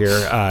background here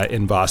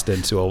in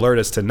Boston to alert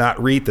us to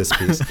not read this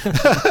piece,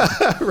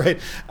 right?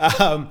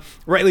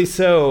 Rightly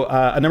so.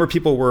 A number of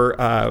people were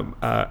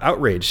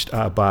outraged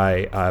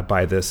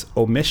by this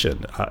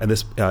omission, and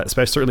this,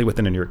 especially certainly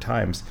within the New York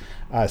Times.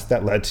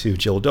 That led to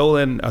Jill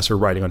Dolan sort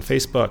of writing on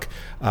Facebook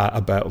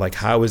about like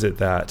how is it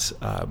that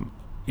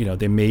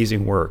the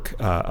amazing work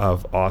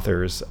of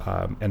authors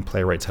and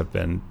playwrights have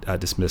been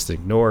dismissed and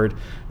ignored,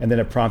 and then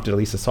it prompted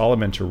Elisa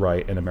Solomon to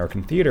write in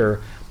American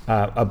Theater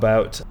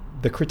about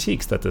the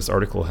critiques that this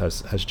article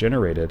has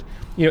generated,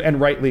 and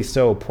rightly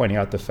so, pointing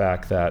out the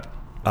fact that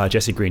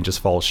Jesse Green just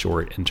falls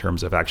short in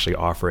terms of actually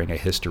offering a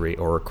history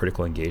or a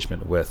critical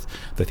engagement with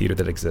the theater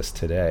that exists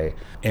today,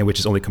 and which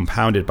is only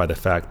compounded by the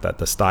fact that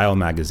the Style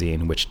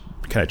magazine, which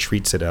kind of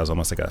treats it as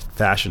almost like a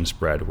fashion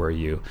spread where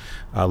you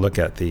look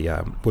at the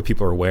what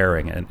people are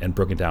wearing and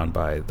broken down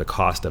by the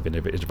cost of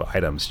individual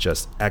items,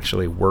 just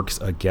actually works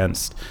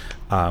against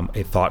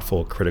a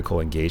thoughtful, critical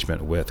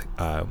engagement with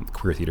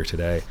queer theater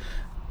today.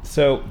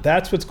 So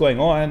that's what's going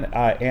on,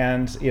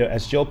 and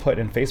as Jill put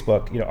in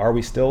Facebook, are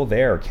we still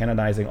there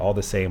canonizing all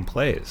the same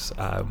plays?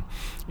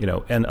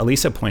 And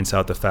Elisa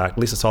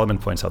Solomon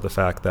points out the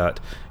fact that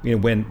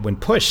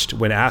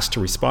when asked to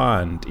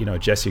respond,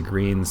 Jesse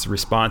Green's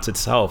response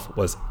itself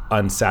was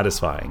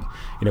unsatisfying.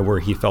 Where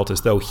he felt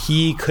as though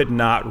he could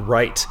not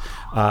write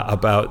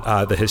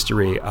about the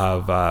history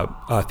of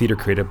theater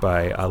created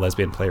by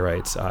lesbian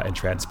playwrights and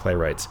trans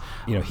playwrights.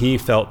 He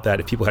felt that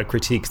if people had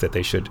critiques, that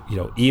they should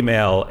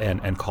email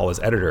and call his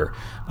editor.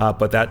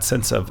 But that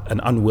sense of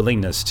an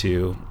unwillingness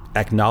to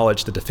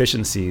acknowledge the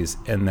deficiencies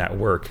in that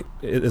work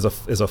is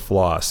a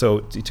flaw.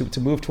 So to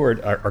move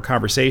toward our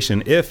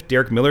conversation, if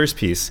Derek Miller's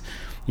piece,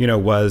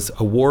 was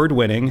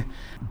award-winning,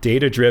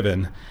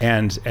 data-driven,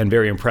 and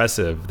very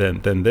impressive,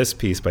 then this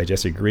piece by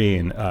Jesse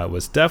Green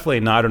was definitely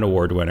not an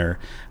award winner.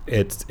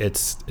 It's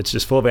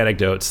just full of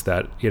anecdotes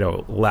that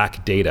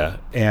lack data,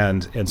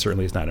 and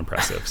certainly is not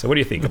impressive. So what do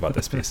you think about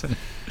this piece?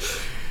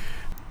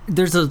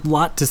 There's a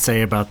lot to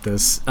say about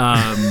this.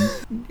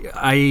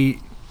 I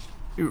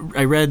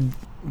read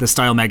the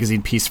Style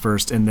magazine piece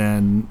first, and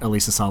then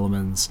Elisa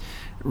Solomon's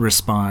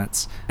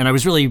response, and I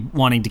was really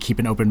wanting to keep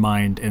an open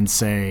mind and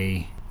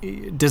say,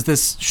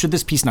 should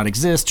this piece not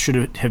exist? Should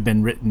it have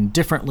been written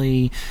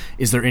differently?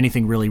 Is there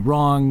anything really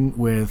wrong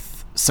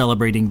with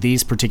celebrating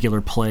these particular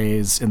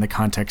plays in the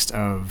context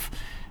of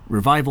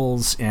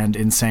revivals, and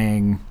in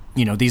saying,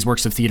 these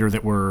works of theater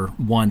that were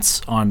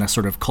once on a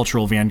sort of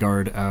cultural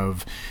vanguard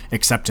of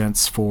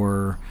acceptance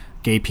for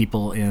gay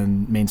people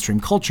in mainstream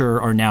culture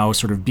are now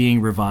sort of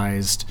being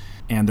revised,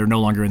 and they're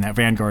no longer in that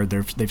vanguard.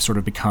 They've sort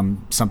of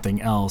become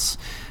something else.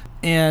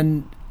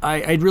 And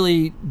I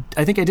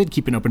think I did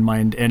keep an open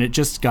mind, and it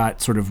just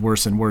got sort of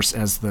worse and worse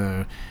as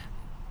the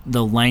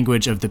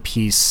language of the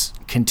piece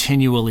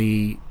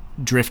continually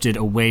drifted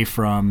away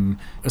from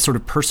a sort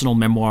of personal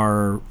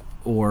memoir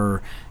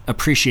or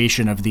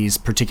appreciation of these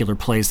particular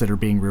plays that are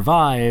being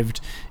revived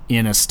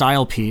in a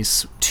style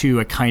piece to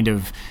a kind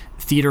of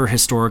theater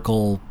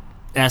historical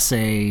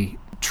essay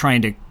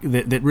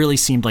that really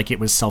seemed like it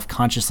was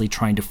self-consciously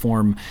trying to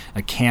form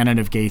a canon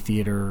of gay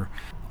theater.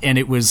 And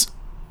it was,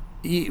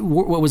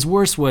 what was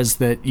worse was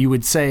that you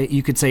could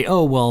say,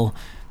 oh, well,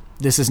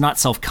 this is not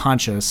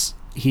self-conscious.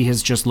 He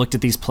has just looked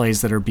at these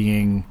plays that are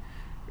being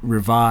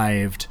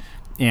revived,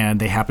 and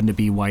they happen to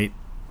be white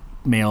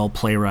male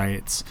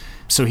playwrights.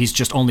 So he's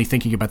just only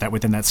thinking about that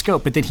within that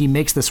scope. But then he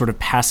makes this sort of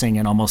passing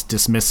and almost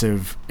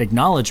dismissive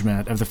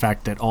acknowledgement of the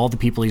fact that all the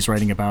people he's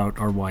writing about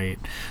are white.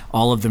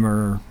 All of them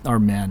are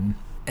men.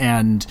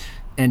 And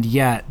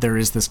yet there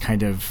is this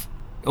kind of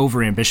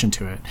overambition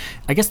to it.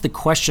 I guess the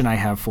question I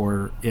have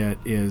for it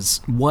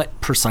is, what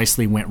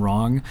precisely went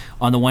wrong?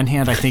 On the one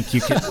hand, I think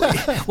you can...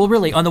 well,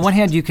 really, on the one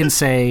hand, you can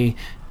say,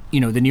 the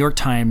New York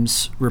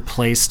Times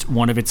replaced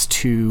one of its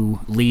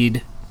two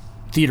lead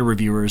theater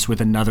reviewers with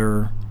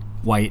another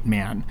white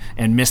man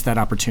and missed that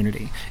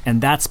opportunity.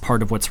 And that's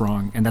part of what's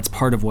wrong. And that's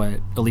part of what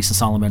Elisa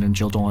Solomon and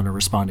Jill Dolan are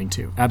responding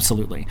to.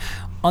 Absolutely.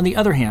 On the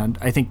other hand,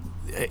 I think,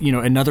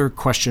 another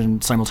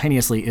question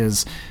simultaneously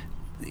is,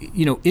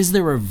 is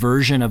there a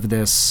version of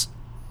this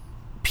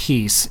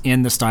piece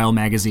in the Style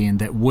magazine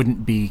that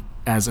wouldn't be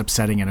as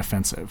upsetting and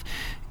offensive?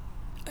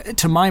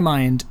 To my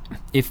mind,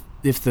 if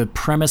the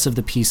premise of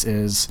the piece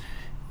is,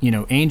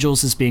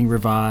 Angels is being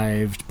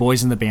revived,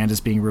 Boys in the Band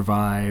is being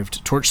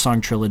revived, Torch Song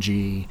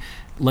Trilogy,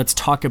 let's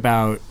talk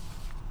about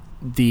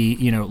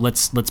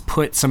let's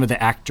put some of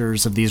the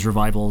actors of these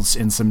revivals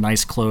in some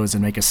nice clothes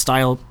and make a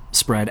style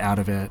spread out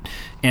of it,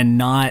 and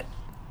not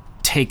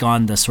take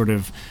on the sort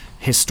of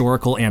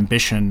historical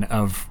ambition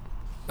of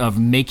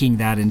making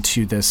that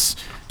into this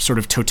sort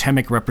of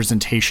totemic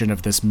representation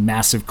of this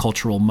massive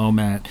cultural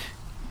moment,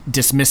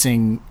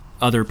 dismissing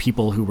other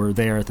people who were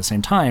there at the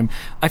same time,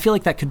 I feel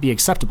like that could be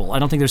acceptable. I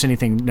don't think there's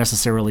anything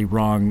necessarily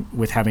wrong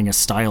with having a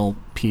style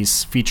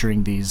piece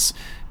featuring these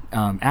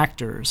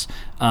actors.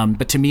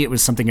 But to me, it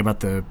was something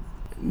about the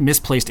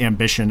misplaced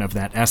ambition of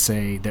that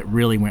essay that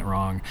really went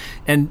wrong.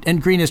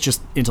 And Green is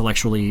just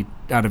intellectually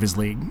out of his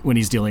league when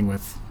he's dealing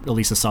with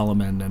Elisa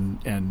Solomon,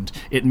 and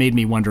it made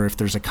me wonder if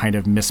there's a kind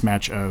of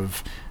mismatch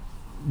of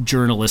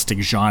journalistic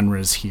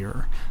genres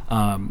here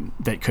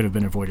that could have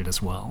been avoided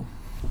as well.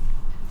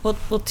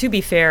 Well, to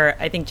be fair,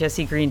 I think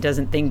Jesse Green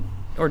doesn't think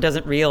or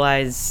doesn't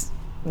realize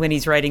when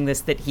he's writing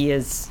this that he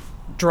is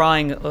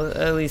drawing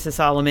Elisa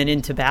Solomon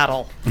into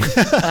battle.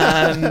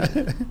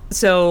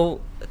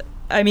 So,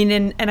 I mean,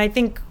 and I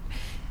think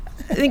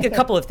a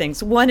couple of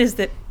things. One is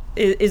that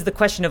is the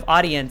question of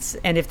audience,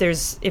 and if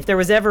there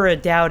was ever a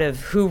doubt of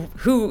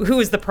who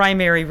is the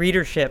primary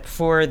readership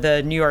for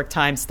the New York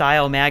Times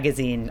style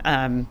magazine,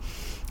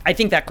 I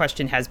think that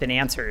question has been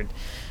answered.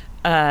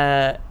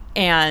 But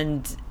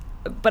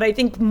I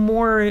think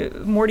more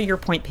to your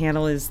point,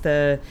 panel, is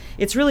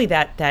it's really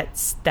that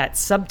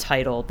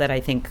subtitle that I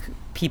think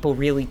people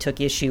really took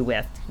issue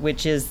with,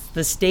 which is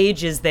the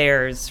stage is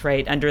theirs,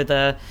 right, under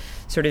the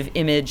sort of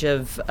image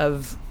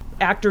of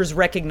actors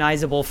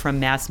recognizable from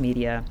mass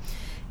media,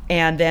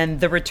 and then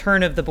the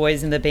return of the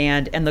boys in the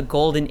band and the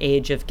golden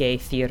age of gay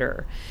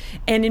theater.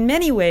 And in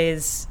many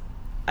ways,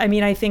 I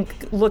mean, I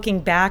think looking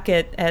back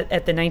at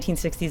the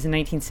 1960s and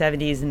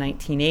 1970s and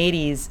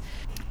 1980s,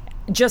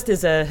 just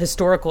as a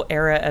historical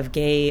era of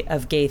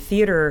gay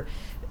theater,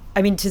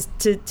 I mean,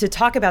 to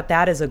talk about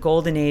that as a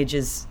golden age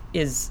is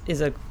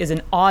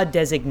an odd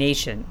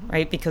designation,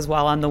 right? Because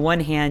while on the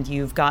one hand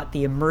you've got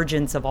the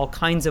emergence of all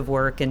kinds of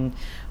work, and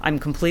I'm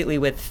completely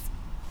with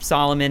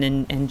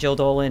Solomon and Jill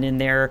Dolan in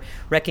their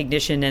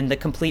recognition and the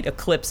complete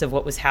eclipse of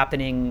what was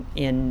happening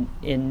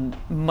in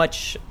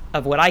much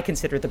of what I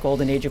consider the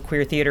golden age of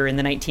queer theater in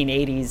the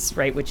 1980s,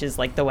 right? Which is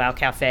like the Wow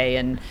Cafe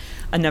and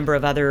a number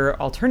of other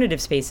alternative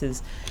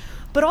spaces.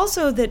 But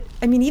also that,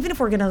 I mean, even if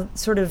we're going to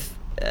sort of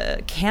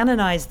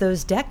canonize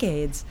those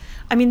decades,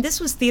 I mean, this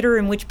was theater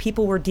in which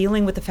people were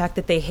dealing with the fact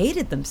that they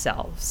hated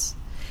themselves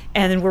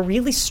and were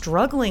really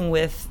struggling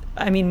with,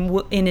 I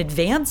mean, in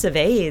advance of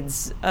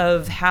AIDS,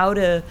 of how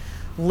to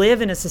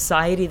live in a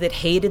society that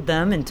hated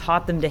them and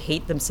taught them to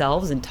hate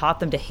themselves and taught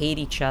them to hate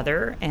each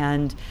other.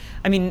 And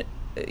I mean,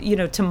 you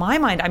know, to my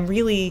mind,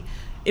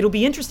 it'll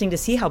be interesting to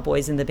see how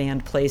Boys in the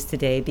Band plays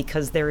today,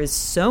 because there is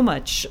so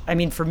much, I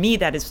mean, for me,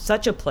 that is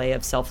such a play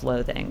of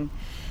self-loathing.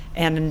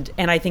 And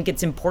I think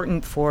it's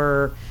important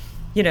for,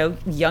 you know,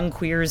 young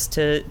queers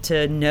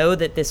to know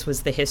that this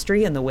was the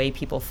history and the way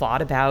people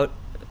thought about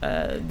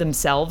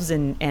themselves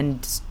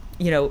and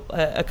you know,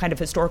 a kind of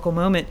historical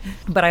moment.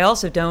 But I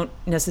also don't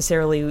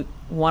necessarily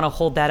want to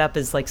hold that up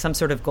as like some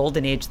sort of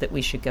golden age that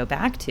we should go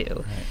back to.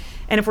 Right.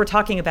 And if we're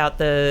talking about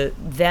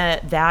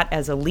that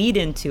as a lead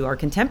into our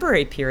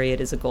contemporary period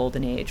as a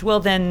golden age,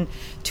 well, then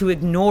to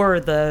ignore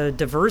the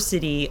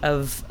diversity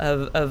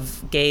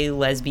of gay,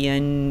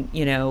 lesbian,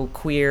 you know,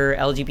 queer,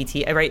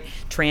 LGBT, right,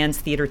 trans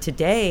theater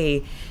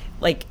today,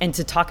 like, and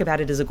to talk about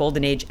it as a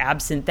golden age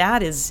absent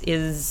that is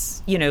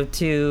you know,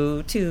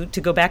 to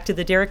go back to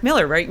the Derek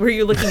Miller, right, where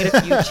you're looking at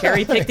a few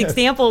cherry-picked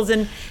examples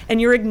and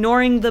you're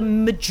ignoring the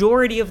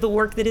majority of the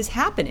work that is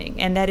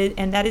happening, and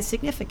that is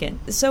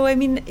significant. So I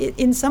mean,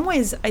 in some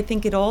ways, I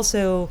think it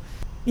also,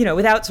 you know,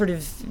 without sort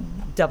of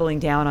doubling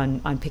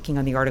down on picking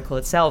on the article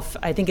itself,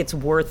 I think it's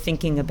worth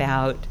thinking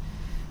about.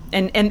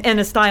 And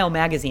a style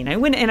magazine.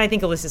 And I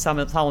think Elisa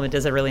Solomon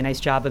does a really nice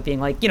job of being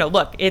like, you know,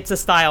 look, it's a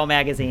style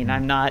magazine.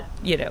 I'm not,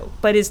 you know,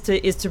 but is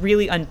to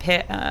really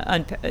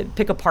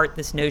pick apart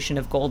this notion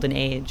of golden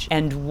age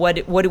and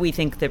what do we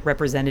think that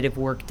representative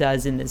work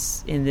does in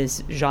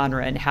this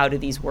genre, and how do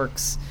these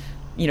works,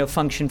 you know,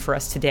 function for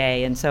us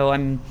today. And so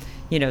I'm,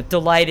 you know,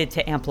 delighted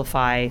to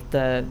amplify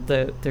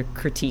the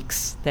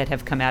critiques that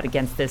have come out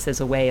against this as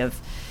a way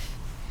of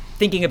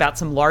thinking about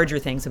some larger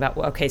things about,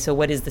 okay, so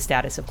what is the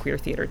status of queer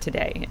theater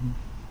today?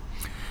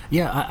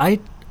 Yeah,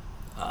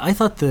 I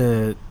thought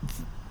the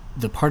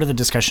part of the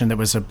discussion that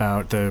was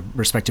about the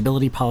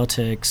respectability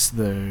politics,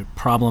 the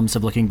problems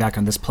of looking back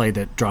on this play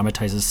that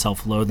dramatizes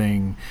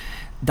self-loathing,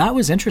 that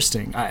was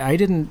interesting. I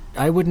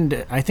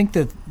think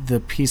that the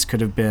piece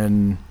could have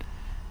been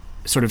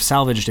sort of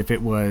salvaged if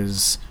it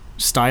was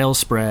style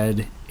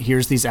spread,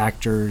 here's these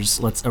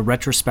actors, a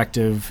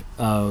retrospective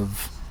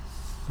of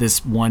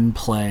this one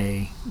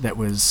play that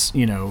was,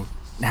 you know,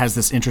 has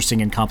this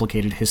interesting and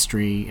complicated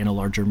history in a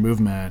larger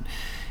movement.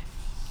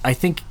 I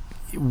think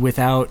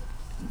without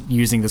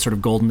using the sort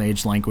of golden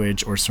age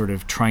language or sort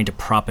of trying to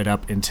prop it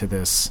up into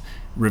this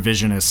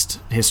revisionist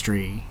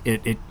history,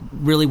 it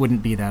really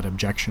wouldn't be that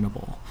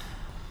objectionable.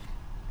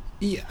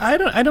 Yeah,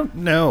 I don't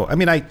know. I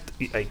mean, I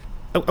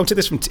would say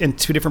this in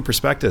two different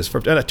perspectives,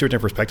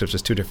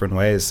 just two different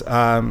ways.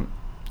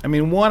 I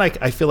mean, one,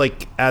 I feel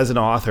like as an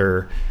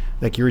author,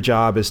 like your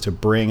job is to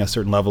bring a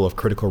certain level of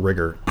critical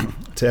rigor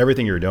to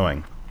everything you're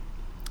doing,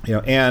 you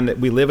know. And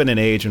we live in an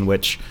age in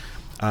which,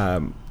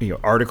 you know,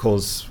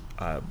 articles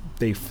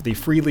they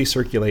freely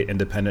circulate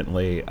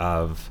independently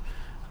of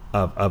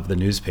of the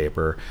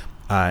newspaper.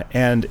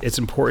 And it's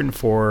important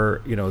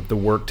for the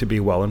work to be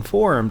well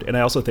informed, and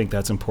I also think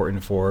that's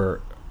important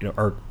for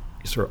our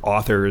sort of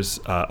authors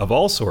of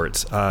all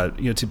sorts,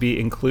 to be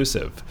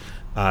inclusive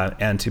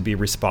and to be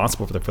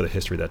responsible for the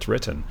history that's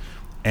written.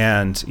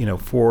 And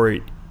for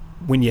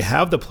when you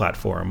have the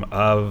platform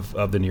of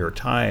the New York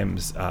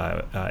Times,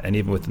 and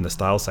even within the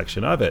style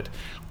section of it,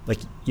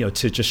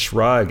 to just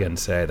shrug and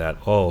say that,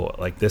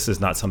 this is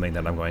not something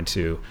that I'm going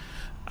to.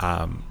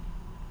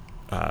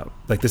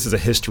 This is a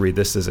history,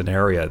 this is an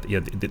area,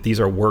 these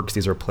are works,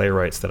 these are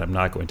playwrights that I'm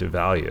not going to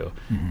value.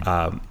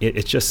 Mm-hmm.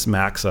 It just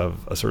smacks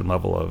of a certain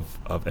level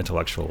of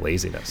intellectual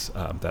laziness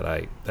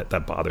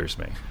that bothers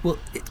me. Well,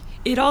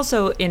 it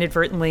also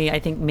inadvertently, I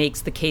think,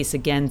 makes the case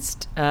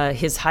against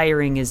his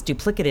hiring as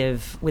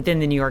duplicative within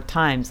the New York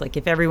Times. Like,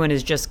 if everyone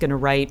is just going to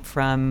write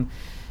from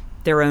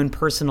their own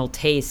personal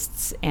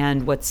tastes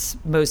and what's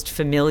most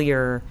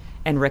familiar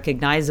and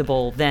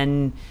recognizable,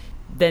 then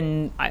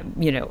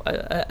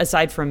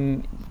aside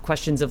from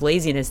questions of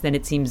laziness, then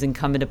it seems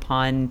incumbent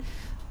upon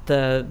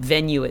the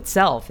venue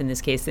itself, in this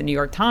case the New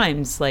York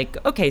Times,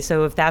 okay,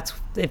 so if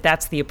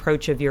that's the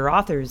approach of your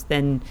authors,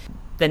 then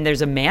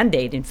there's a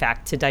mandate, in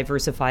fact, to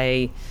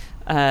diversify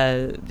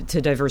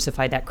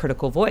that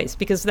critical voice,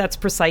 because that's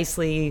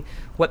precisely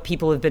what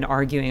people have been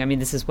arguing. I mean,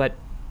 this is what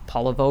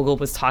Paula Vogel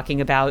was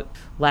talking about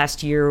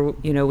last year,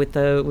 with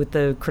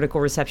the critical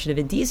reception of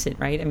Indecent,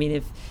 right? I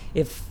mean,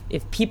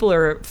 if people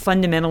are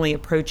fundamentally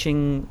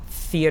approaching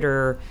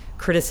theater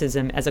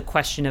criticism as a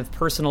question of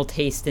personal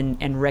taste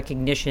and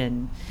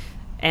recognition,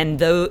 and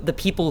though the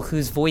people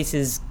whose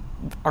voices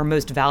are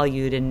most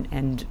valued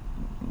and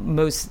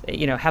most,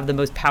 have the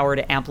most power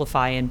to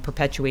amplify and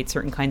perpetuate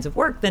certain kinds of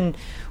work, then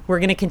we're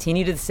going to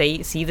continue to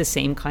see the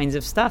same kinds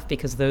of stuff,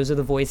 because those are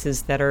the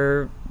voices that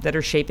are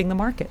shaping the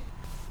market.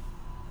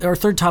 Our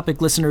third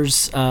topic,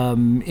 listeners,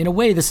 in a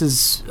way, this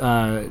is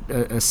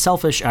a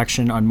selfish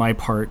action on my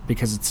part,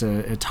 because it's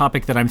a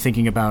topic that I'm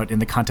thinking about in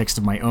the context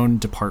of my own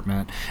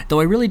department. Though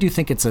I really do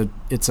think it's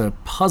a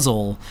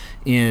puzzle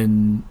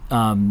in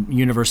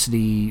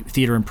university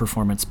theater and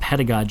performance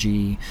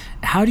pedagogy.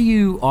 How do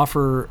you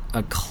offer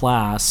a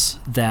class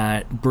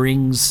that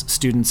brings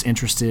students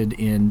interested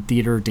in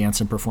theater,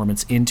 dance, and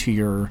performance into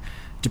your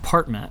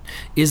department?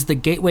 Is the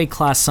gateway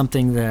class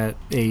something that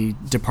a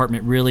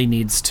department really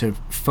needs to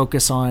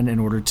focus on in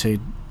order to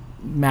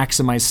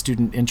maximize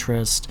student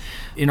interest?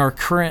 In our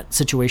current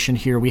situation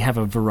here, we have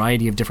a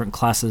variety of different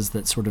classes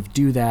that sort of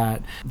do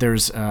that.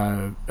 There's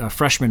a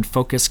freshman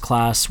focus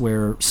class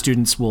where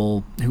students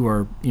who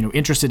are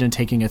interested in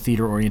taking a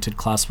theater-oriented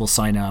class will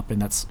sign up,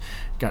 and that's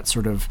got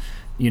sort of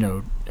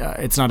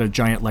it's not a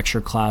giant lecture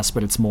class,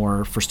 but it's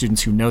more for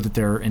students who know that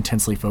they're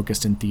intensely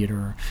focused in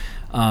theater.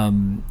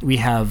 We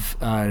have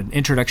an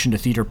introduction to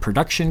theater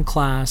production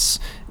class,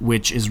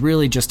 which is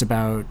really just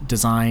about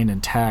design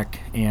and tech,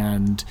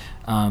 and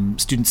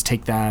students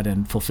take that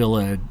and fulfill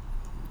a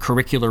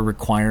curricular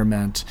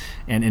requirement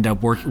and end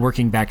up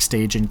working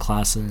backstage in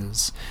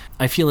classes.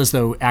 I feel as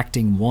though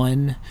Acting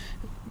 1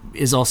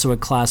 is also a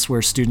class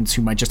where students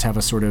who might just have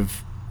a sort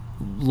of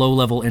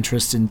low-level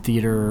interest in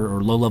theater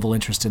or low-level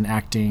interest in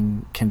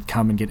acting can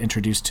come and get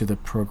introduced to the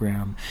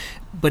program.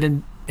 But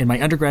in my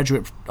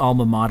undergraduate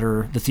alma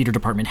mater, the theater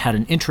department had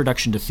an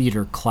introduction to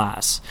theater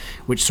class,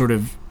 which sort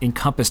of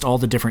encompassed all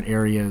the different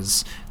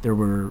areas. There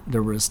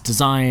was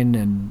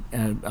design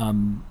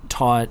and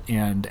taught,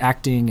 and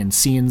acting, and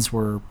scenes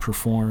were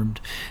performed.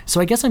 So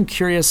I guess I'm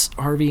curious,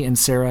 Harvey and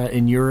Sarah,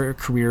 in your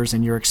careers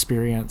and your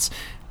experience,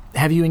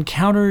 have you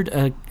encountered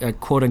a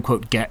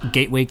quote-unquote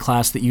gateway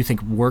class that you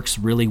think works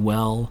really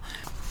well?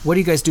 What do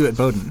you guys do at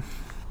Bowdoin?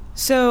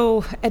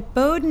 So at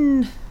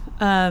Bowdoin,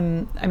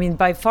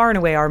 by far and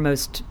away our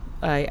most,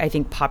 I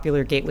think,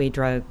 popular gateway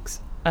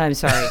class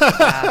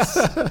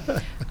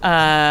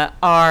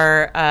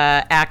are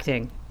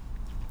acting.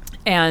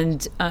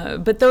 And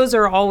but those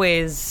are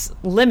always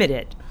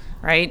limited,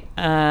 right,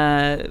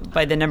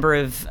 by the number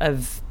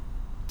of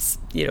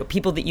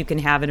people that you can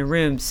have in a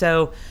room.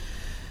 So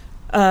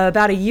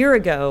about a year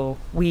ago,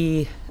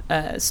 we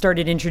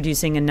started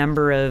introducing a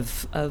number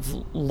of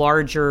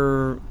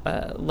larger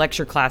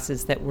lecture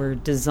classes that were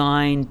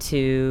designed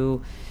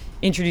to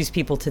introduce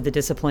people to the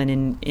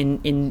discipline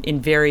in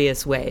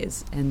various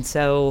ways. And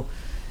so,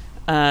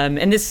 I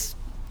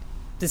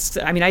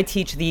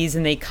teach these,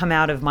 and they come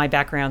out of my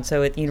background.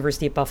 So at the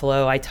University of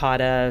Buffalo, I taught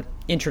a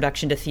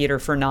introduction to theater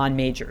for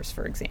non-majors,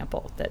 for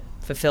example, that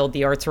fulfilled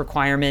the arts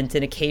requirement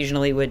and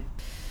occasionally would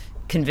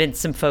convince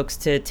some folks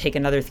to take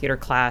another theater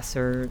class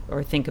or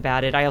think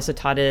about it. I also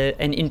taught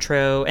an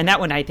intro, and that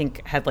one I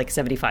think had like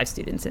 75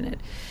 students in it.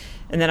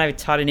 And then I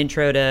taught an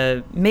intro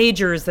to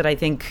majors that I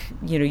think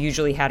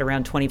usually had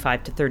around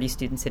 25 to 30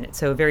 students in it.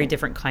 So a very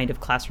different kind of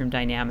classroom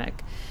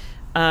dynamic.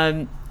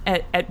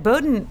 At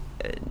Bowdoin,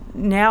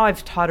 now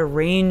I've taught a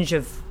range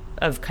of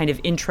kind of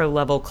intro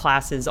level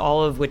classes,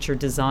 all of which are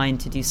designed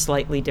to do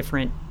slightly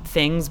different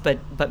things, but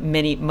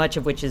much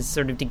of which is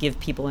sort of to give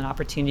people an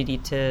opportunity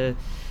to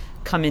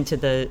come into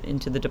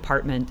the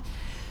department.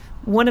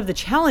 One of the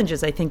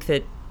challenges I think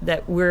that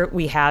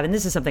we have, and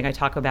this is something I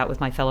talk about with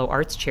my fellow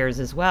arts chairs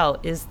as well,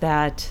 is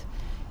that,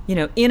 in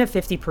a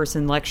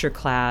 50-person lecture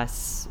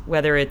class,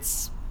 whether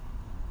it's,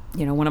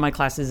 one of my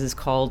classes is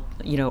called,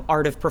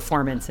 Art of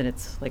Performance, and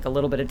it's like a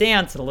little bit of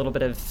dance and a little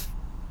bit of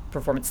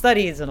performance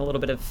studies and a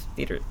little bit of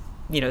theater,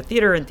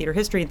 theater and theater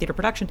history and theater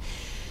production.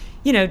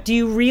 Do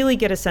you really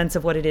get a sense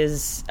of what it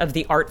is of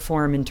the art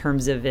form in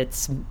terms of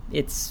its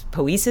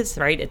poiesis,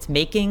 right? Its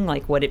making,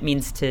 like what it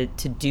means to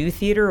do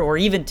theater or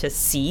even to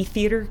see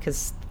theater,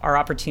 because our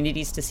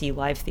opportunities to see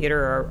live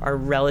theater are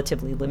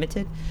relatively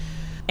limited.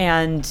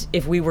 And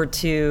if we were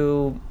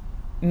to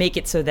make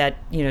it so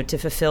that, to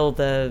fulfill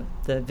the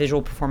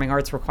visual performing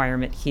arts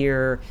requirement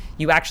here,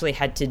 you actually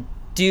had to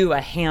do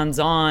a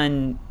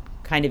hands-on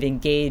kind of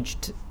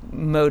engaged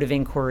mode of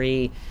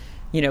inquiry,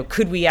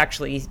 could we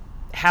actually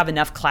have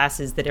enough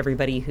classes that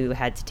everybody who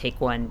had to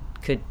take one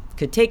could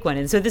take one?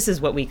 And so this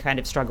is what we kind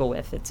of struggle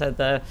with. It's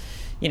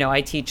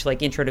I teach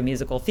like intro to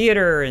musical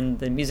theater, and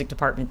the music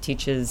department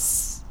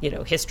teaches,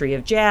 history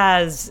of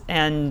jazz.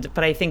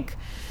 But I think,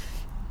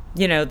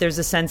 there's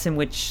a sense in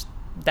which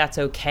that's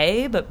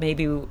okay, but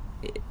maybe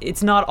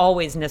it's not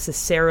always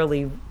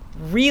necessarily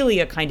really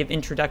a kind of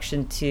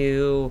introduction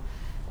to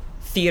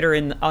theater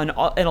in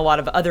a lot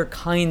of other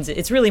kinds.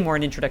 It's really more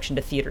an introduction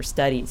to theater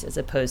studies as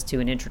opposed to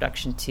an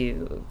introduction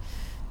to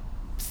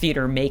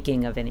theater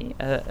making of any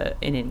in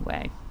any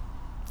way,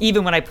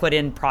 even when I put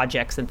in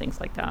projects and things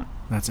like that.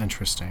 That's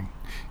interesting.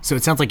 So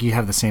it sounds like you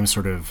have the same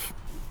sort of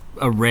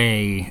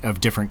array of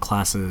different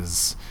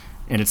classes,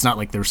 and it's not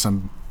like there's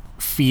some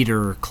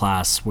feeder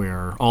class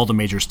where all the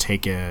majors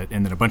take it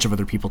and then a bunch of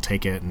other people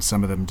take it and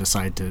some of them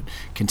decide to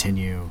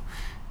continue.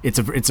 It's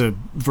a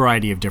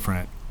variety of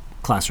different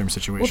classroom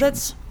situations. Well,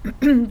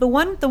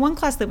 that's the one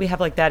class that we have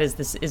like that is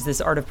this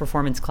Art of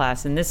Performance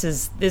class, and this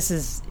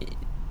is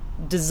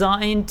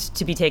designed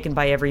to be taken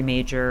by every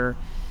major.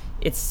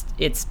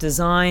 It's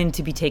designed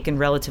to be taken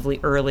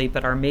relatively early,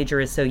 but our major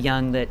is so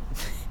young that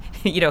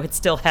it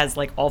still has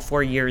like all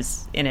 4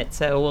 years in it.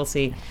 So we'll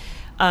see.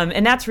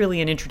 And that's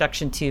really an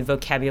introduction to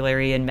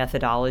vocabulary and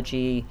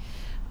methodology.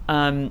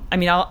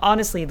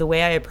 Honestly, the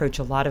way I approach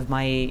a lot of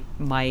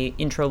my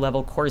intro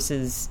level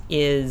courses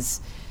is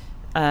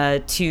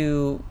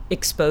to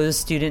expose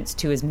students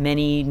to as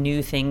many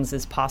new things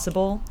as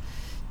possible,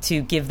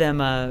 to give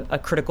them a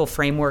critical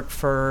framework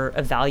for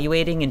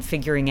evaluating and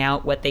figuring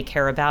out what they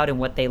care about and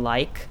what they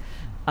like,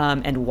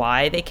 and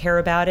why they care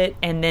about it,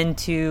 and then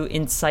to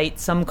incite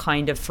some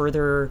kind of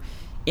further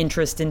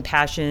interest and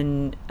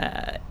passion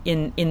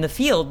in the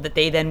field that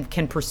they then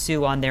can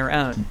pursue on their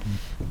own.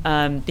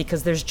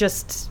 Because there's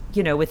just,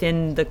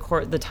 within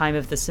the time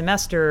of the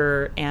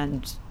semester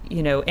and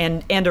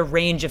a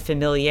range of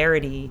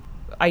familiarity,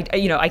 I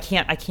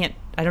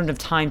don't have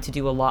time to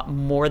do a lot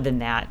more than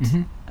that.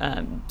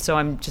 So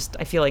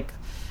I feel like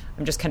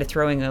I'm just kind of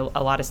throwing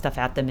a lot of stuff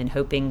at them and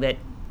hoping that,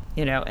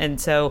 and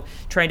so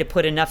trying to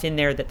put enough in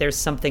there that there's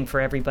something for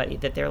everybody,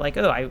 that they're like,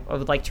 oh, I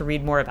would like to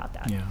read more about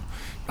that. Yeah.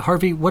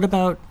 Harvey, what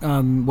about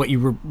what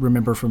you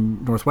remember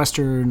from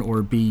Northwestern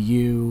or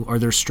BU? Are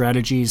there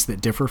strategies that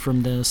differ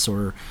from this,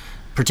 or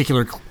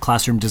particular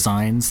classroom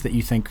designs that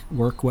you think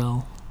work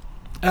well?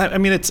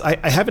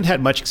 I haven't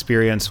had much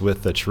experience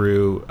with the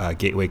true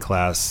gateway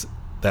class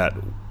that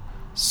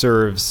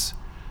serves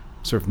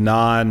sort of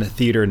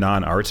non-theater,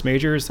 non-arts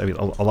majors. A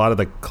lot of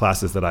the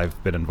classes that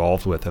I've been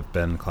involved with have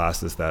been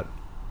classes that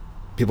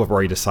people have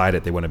already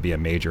decided they want to be a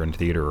major in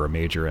theater or a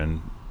major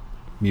in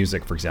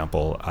music, for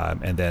example,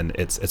 and then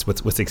it's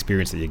what's the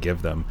experience that you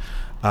give them.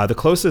 The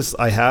closest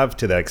I have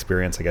to that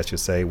experience, I guess you'd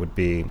say, would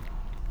be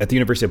at the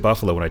University of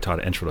Buffalo when I taught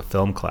an intro to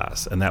film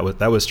class, and that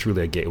was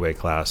truly a gateway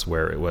class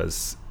where it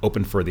was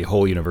open for the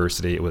whole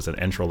university. It was an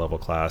intro level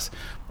class,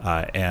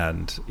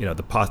 and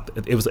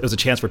it was a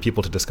chance for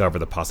people to discover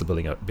the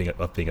possibility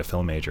of being a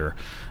film major.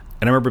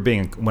 And I remember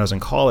when I was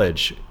in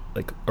college,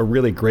 like a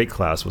really great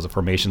class was a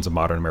Formations of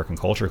Modern American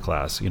Culture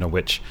class,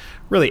 which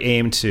really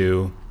aimed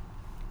to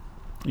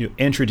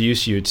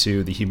introduce you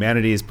to the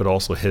humanities, but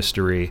also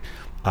history,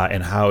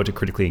 and how to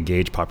critically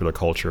engage popular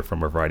culture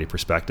from a variety of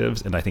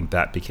perspectives. And I think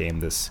that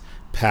became this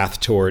path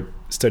toward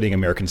studying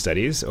American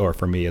studies, or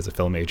for me as a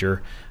film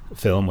major,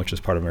 film, which was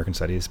part of American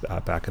studies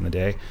back in the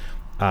day.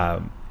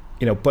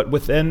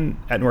 But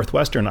at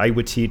Northwestern, I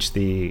would teach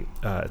the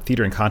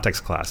theater and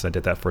context class. I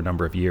did that for a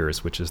number of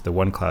years, which is the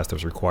one class that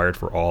was required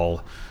for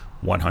all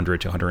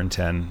 100 to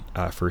 110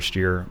 first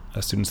year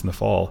students in the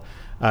fall.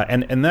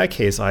 And in that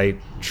case, I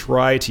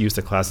try to use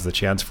the class as a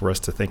chance for us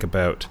to think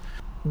about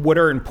what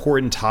are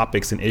important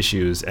topics and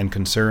issues and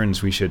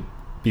concerns we should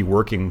be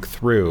working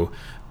through,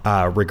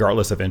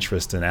 regardless of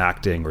interest in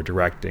acting or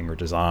directing or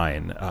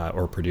design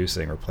or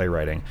producing or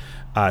playwriting.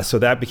 So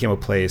that became a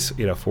place,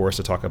 for us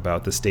to talk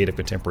about the state of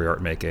contemporary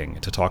art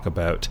making, to talk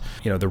about,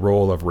 the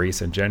role of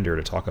race and gender,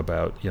 to talk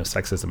about,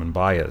 sexism and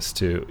bias,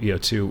 to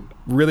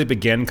really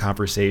begin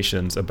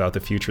conversations about the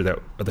future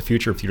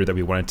of theater that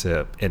we wanted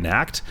to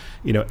enact,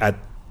 at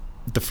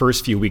the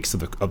first few weeks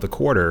of the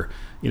quarter,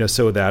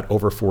 so that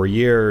over 4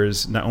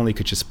 years, not only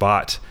could you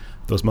spot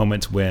those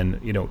moments when,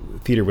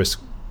 theater was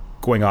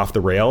going off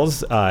the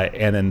rails,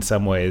 and in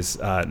some ways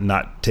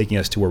not taking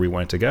us to where we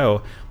wanted to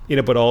go,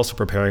 but also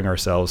preparing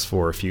ourselves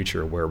for a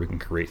future where we can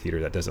create theater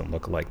that doesn't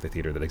look like the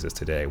theater that exists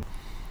today.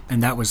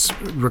 And that was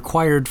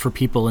required for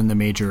people in the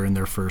major in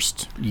their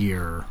first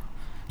year.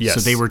 Yes. So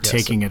they were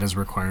taking it as a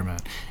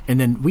requirement. And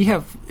then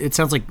it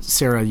sounds like,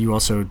 Sarah,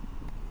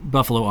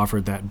 Buffalo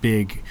offered that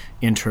big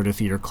intro to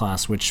theater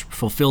class, which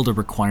fulfilled a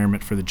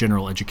requirement for the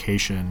general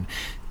education.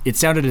 It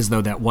sounded as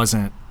though that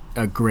wasn't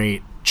a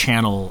great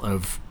channel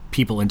of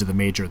people into the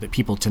major, that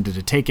people tended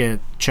to take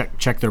it,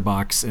 check their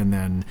box, and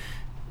then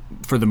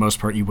for the most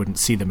part you wouldn't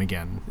see them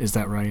again. Is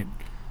that right?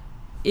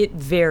 It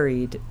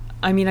varied.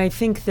 I mean, I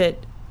think that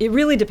it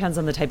really depends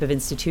on the type of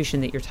institution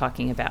that you're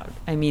talking about.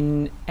 I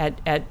mean,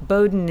 at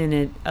Bowdoin and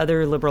at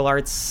other liberal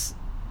arts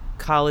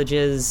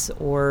colleges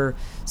or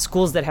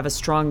schools that have a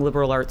strong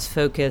liberal arts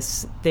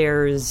focus,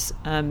 there's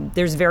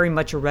very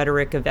much a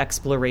rhetoric of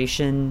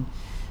exploration.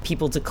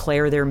 People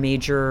declare their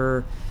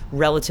major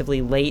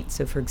relatively late.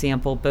 So, for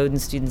example, Bowdoin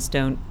students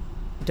don't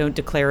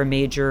declare a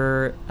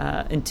major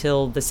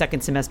until the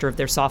second semester of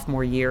their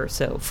sophomore year,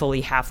 so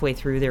fully halfway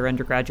through their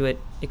undergraduate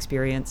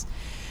experience.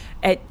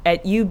 At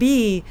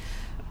UB,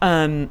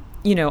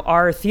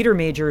 our theater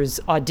majors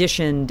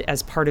auditioned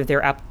as part of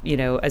their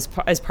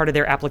as part of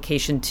their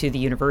application to the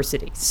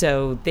university.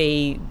 So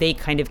they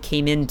kind of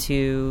came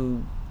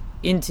into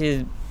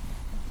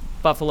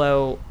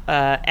Buffalo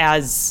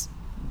as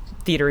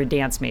theater and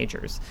dance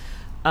majors.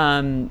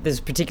 This is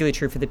particularly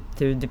true for the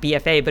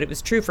BFA, but it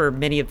was true for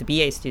many of the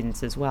BA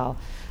students as well.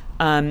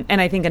 And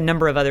I think a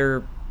number of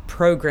other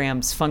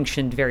programs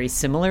functioned very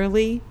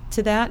similarly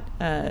to that,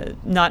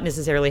 not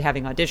necessarily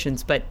having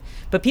auditions, but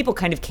people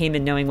kind of came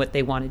in knowing what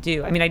they want to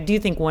do. I mean, I do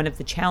think one of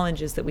the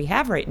challenges that we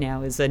have right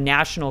now is a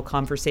national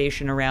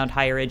conversation around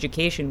higher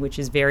education, which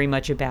is very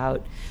much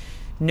about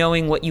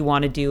knowing what you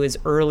want to do as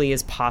early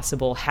as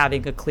possible,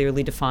 having a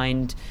clearly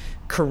defined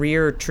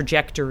career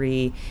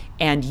trajectory,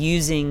 and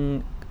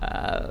using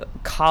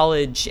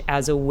college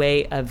as a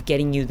way of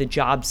getting you the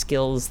job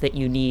skills that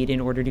you need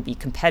in order to be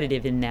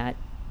competitive in that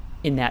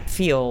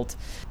field,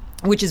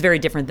 which is very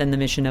different than the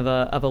mission of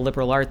a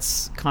liberal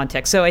arts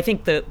context. So I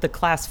think the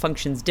class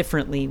functions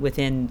differently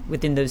within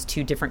those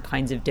two different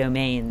kinds of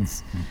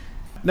domains.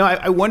 No,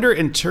 I wonder,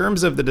 in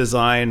terms of the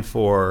design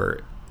for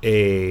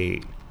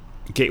a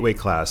gateway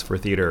class for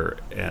theater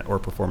or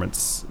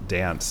performance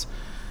dance,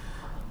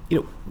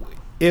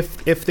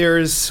 if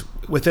there's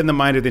within the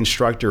mind of the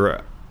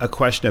instructor a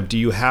question of, do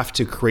you have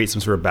to create some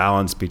sort of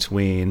balance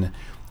between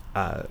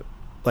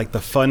like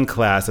the fun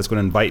class that's going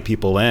to invite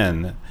people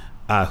in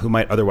who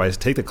might otherwise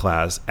take the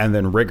class, and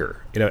then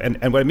rigor,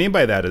 and what I mean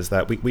by that is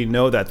that we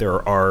know that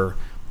there are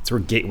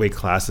sort of gateway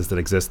classes that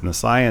exist in the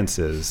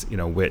sciences,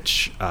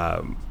 which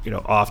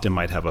often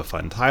might have a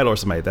fun title or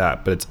something like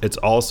that, but it's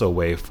also a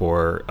way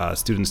for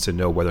students to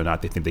know whether or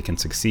not they think they can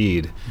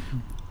succeed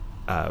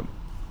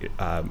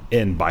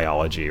in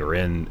biology or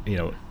in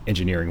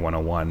engineering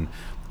 101.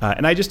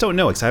 And I just don't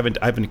know, because I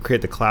haven't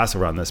created the class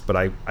around this, but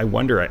I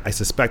wonder, I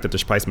suspect that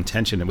there's probably some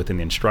tension within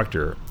the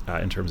instructor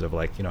in terms of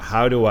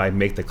how do I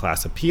make the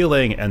class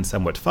appealing and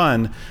somewhat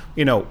fun,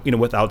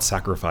 without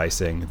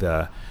sacrificing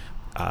the,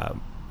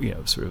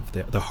 sort of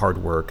the hard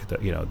work,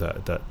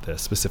 the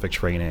specific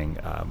training,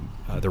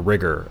 the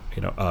rigor,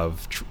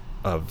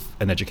 of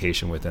an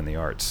education within the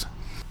arts.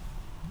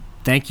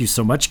 Thank you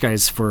so much,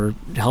 guys, for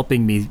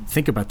helping me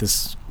think about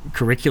this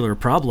curricular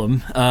problem.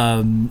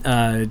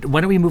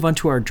 Why don't we move on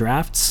to our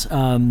drafts?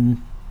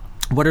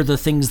 What are the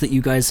things that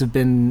you guys have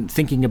been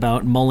thinking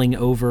about, mulling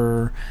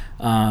over,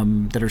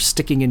 that are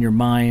sticking in your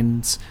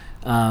minds?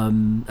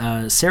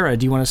 Sarah,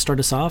 do you want to start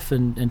us off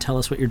and tell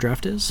us what your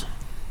draft is?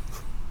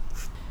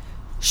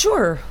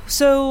 Sure.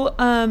 So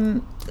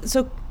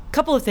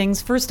couple of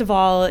things. First of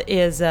all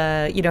is,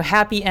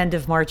 happy end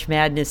of March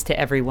Madness to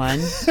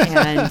everyone.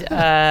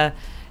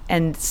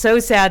 And so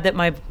sad that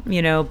my,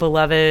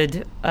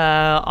 beloved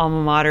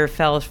alma mater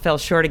fell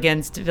short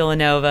against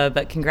Villanova,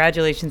 but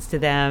congratulations to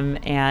them,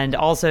 and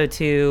also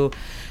to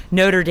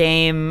Notre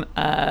Dame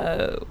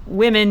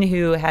women,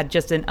 who had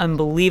just an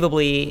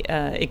unbelievably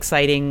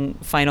exciting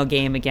final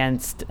game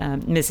against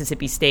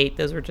Mississippi State.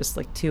 Those were just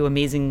like two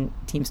amazing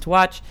teams to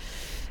watch.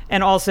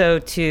 And also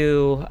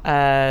to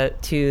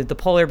the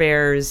Polar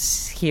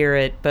Bears here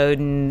at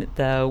Bowdoin.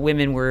 The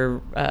women were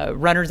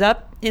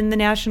runners-up in the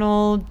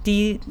national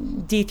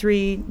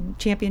D3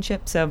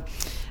 championship. So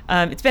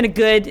it's been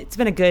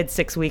a good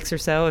 6 weeks or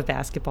so of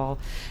basketball.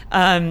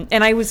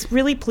 And I was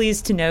really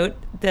pleased to note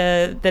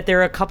that there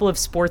are a couple of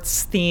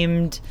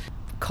sports-themed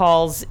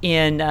calls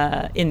in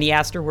the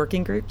Astor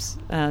working groups.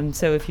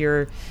 So if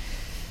you're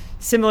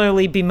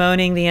similarly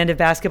bemoaning the end of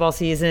basketball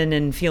season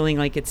and feeling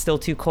like it's still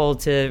too cold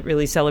to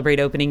really celebrate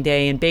opening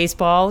day in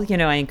baseball,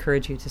 I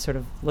encourage you to sort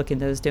of look in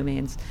those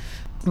domains.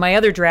 My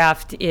other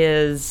draft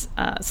is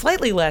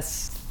slightly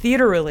less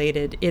theater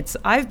related.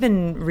 I've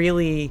been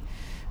really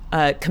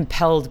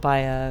compelled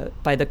by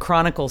the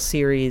Chronicle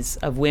series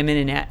of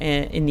women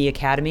in the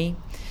Academy,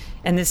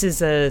 And this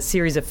is a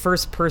series of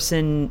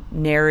first-person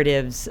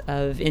narratives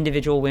of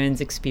individual women's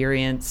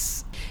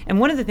experience. And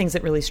one of the things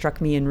that really struck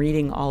me in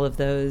reading all of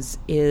those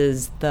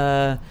is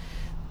the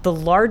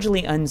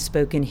largely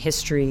unspoken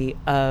history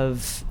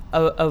of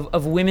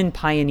women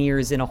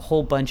pioneers in a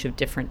whole bunch of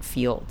different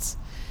fields.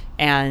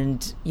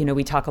 And,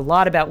 we talk a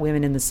lot about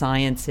women in the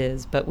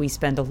sciences, but we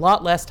spend a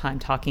lot less time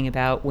talking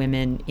about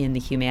women in the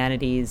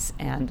humanities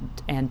and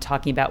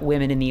talking about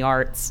women in the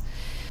arts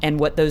and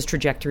what those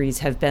trajectories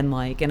have been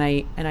like. And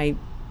I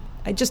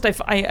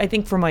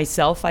think for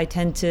myself, I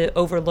tend to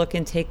overlook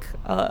and take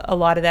a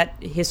lot of that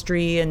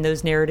history and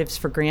those narratives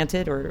for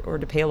granted, or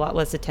to pay a lot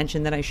less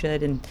attention than I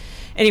should. And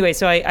anyway,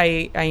 so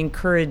I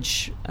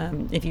encourage,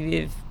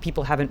 if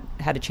people haven't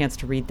had a chance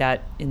to read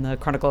that in the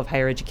Chronicle of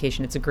Higher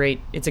Education, it's a great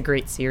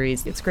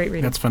series. It's great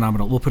reading. That's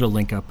phenomenal. We'll put a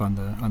link up on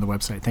the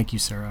website. Thank you,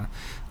 Sarah.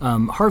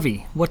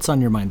 Harvey, what's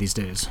on your mind these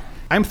days?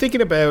 I'm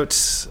thinking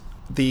about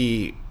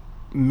the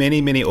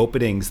many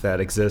openings that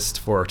exist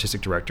for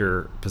artistic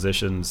director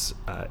positions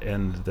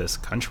in this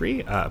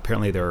country.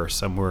 Apparently there are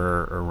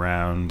somewhere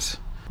around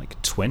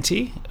like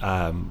 20,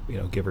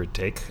 give or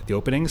take, the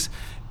openings,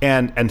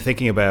 and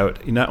thinking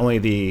about not only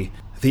the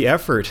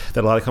effort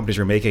that a lot of companies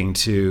are making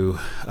to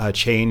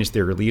change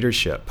their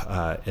leadership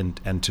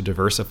and to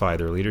diversify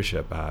their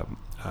leadership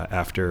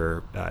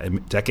after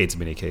decades in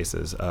many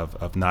cases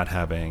of not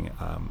having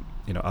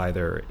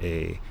either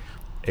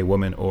a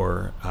woman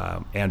or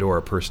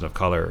a person of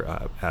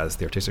color as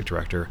the artistic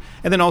director,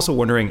 and then also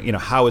wondering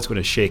how it's going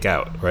to shake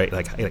out, right?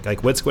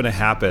 Like what's going to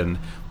happen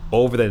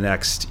over the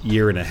next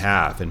year and a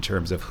half in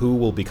terms of who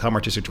will become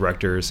artistic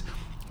directors,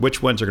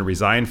 which ones are going to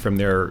resign from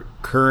their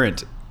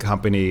current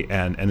company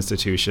and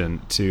institution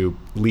to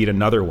lead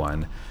another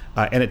one,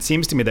 and it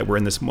seems to me that we're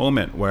in this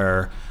moment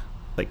where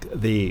like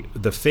the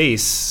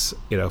face,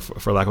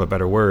 for lack of a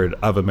better word,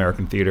 of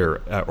American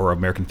theater or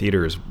American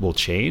theaters will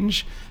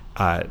change.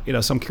 So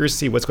I'm curious to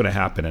see what's going to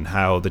happen and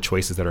how the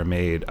choices that are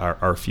made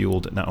are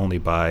fueled not only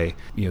by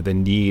the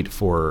need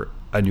for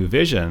a new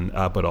vision,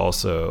 but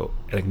also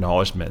an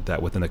acknowledgement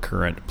that within the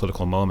current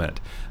political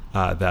moment,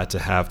 that to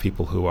have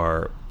people who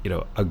are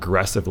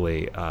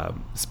aggressively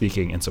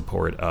speaking in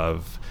support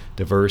of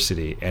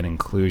diversity and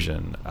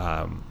inclusion,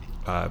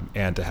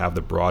 and to have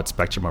the broad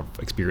spectrum of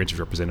experiences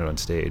represented on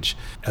stage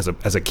as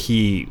a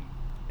key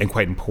and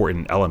quite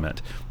important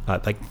element,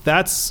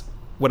 that's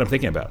what I'm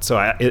thinking about. So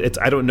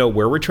I don't know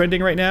where we're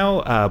trending right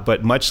now,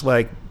 but much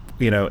like,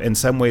 in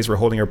some ways we're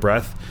holding our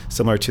breath,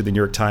 similar to the New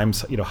York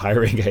Times,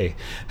 hiring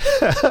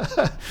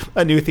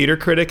a new theater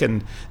critic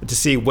and to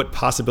see what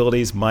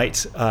possibilities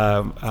might,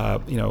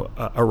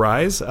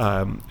 arise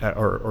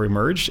or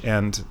emerge.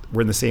 And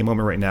we're in the same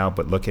moment right now,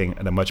 but looking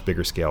at a much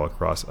bigger scale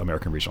across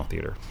American regional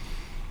theater.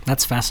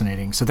 That's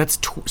fascinating. So that's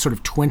sort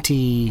of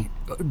 20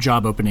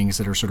 job openings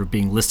that are sort of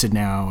being listed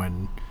now,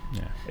 and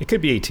yeah, it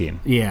could be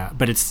 18. Yeah,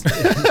 but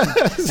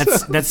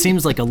that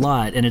seems like a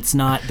lot, and it's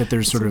not that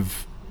there's sort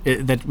of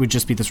that would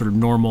just be the sort of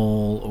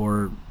normal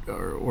or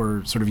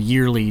sort of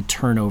yearly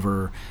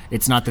turnover.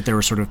 It's not that there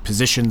are sort of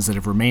positions that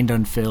have remained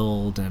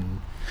unfilled. And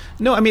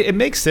no, I mean it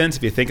makes sense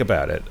if you think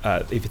about it.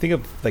 If you think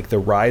of like the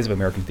rise of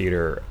American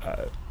theater,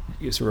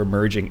 sort of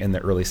emerging in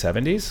the early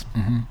 70s,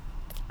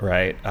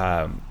 right?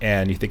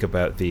 And you think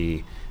about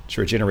the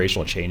sort of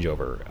generational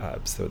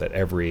changeover, so that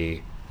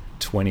every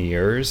 20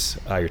 years,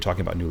 you're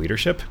talking about new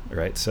leadership,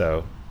 right?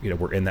 So,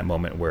 we're in that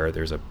moment where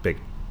there's a big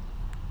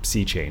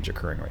sea change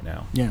occurring right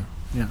now. Yeah.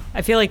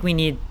 I feel like we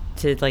need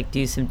to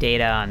do some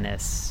data on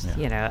this.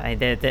 Yeah.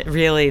 That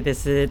really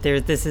this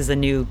is a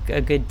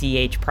good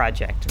DH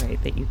project,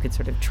 right? That you could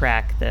sort of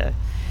track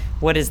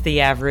what is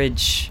the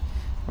average,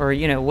 or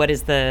what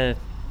is the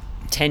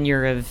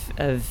tenure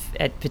of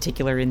at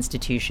particular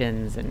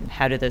institutions, and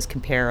how do those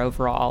compare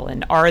overall,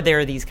 and are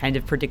there these kind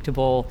of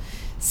predictable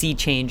sea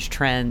change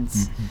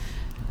trends?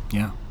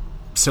 Yeah.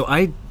 So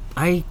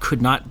I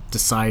could not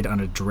decide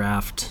on a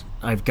draft.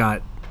 I've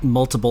got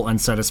multiple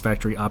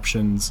unsatisfactory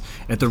options.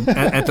 At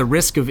the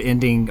risk of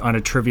ending on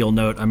a trivial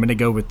note, I'm going to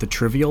go with the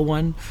trivial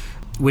one,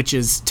 which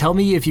is, tell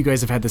me if you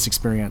guys have had this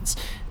experience.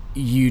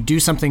 You do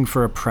something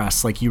for a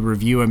press, like you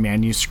review a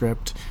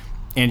manuscript,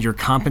 and your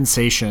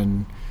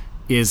compensation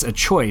is a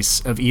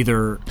choice of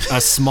either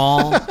a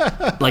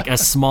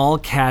small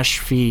cash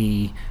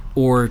fee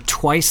or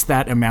twice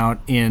that amount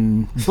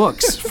in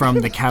books from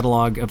the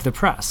catalog of the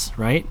press,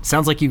 right?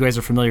 Sounds like you guys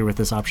are familiar with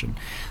this option.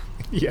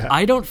 Yeah.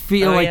 I don't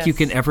feel like yes. you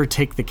can ever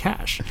take the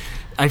cash.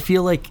 I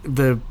feel like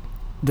the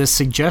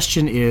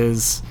suggestion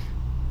is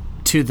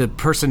to the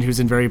person who's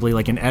invariably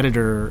like an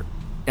editor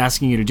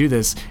asking you to do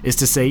this is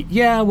to say,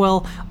 yeah,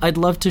 well, I'd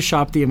love to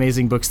shop the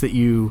amazing books that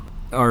you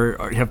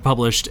have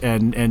published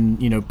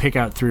and pick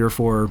out 3 or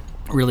 4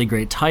 really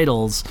great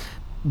titles.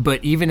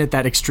 But even at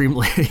that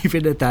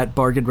even at that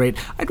bargain rate,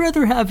 I'd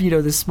rather have,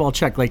 this small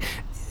check. Like,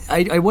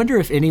 I wonder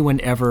if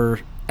anyone ever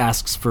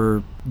asks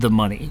for the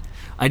money.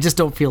 I just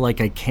don't feel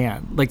like I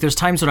can. Like, there's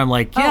times when I'm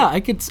like, yeah,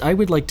 I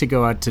would like to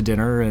go out to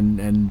dinner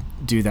and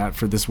do that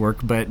for this work.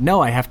 But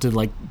no, I have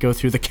to go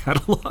through the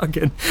catalog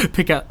and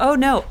pick out. Oh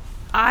no,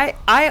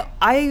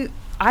 I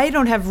I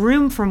don't have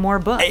room for more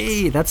books.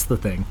 Hey, that's the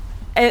thing.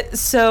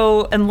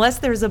 So unless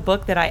there's a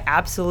book that I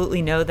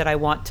absolutely know that I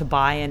want to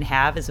buy and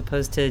have, as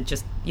opposed to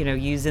just,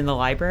 use in the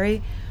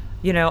library,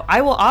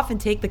 I will often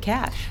take the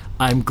cash.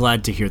 I'm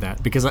glad to hear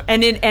that, because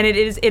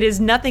it is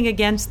nothing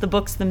against the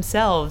books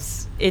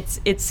themselves.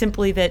 It's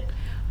simply that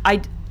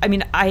I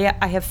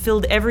have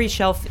filled every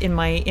shelf in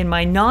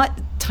my not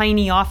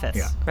tiny office,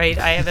 yeah. right?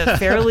 I have a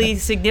fairly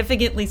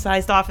significantly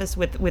sized office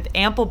with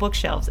ample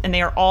bookshelves, and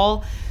they are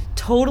all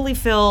totally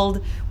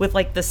filled with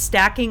like the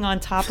stacking on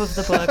top of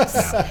the books.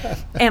 Yeah.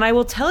 And I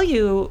will tell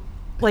you,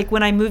 like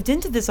when I moved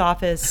into this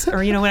office, or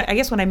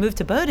when I moved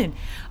to Bowdoin,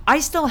 I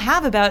still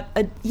have about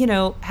a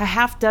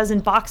half dozen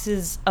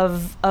boxes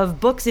of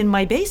books in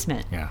my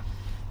basement. Yeah.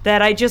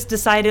 That I just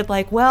decided,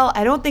 like, well,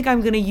 I don't think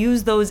I'm going to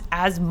use those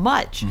as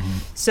much. Mm-hmm.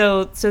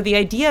 So the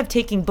idea of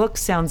taking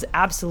books sounds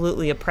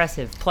absolutely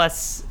oppressive.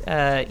 Plus,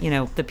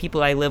 the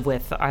people I live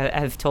with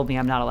have told me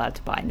I'm not allowed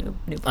to buy new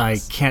books. I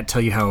can't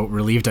tell you how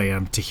relieved I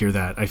am to hear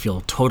that. I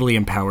feel totally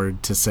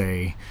empowered to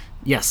say,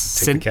 yes,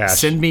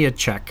 send me a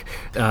check.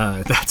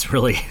 That's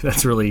really,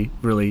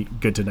 really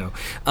good to know.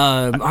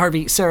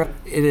 Harvey, Sarah,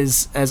 it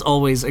is, as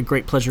always, a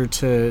great pleasure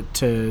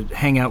to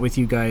hang out with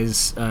you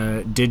guys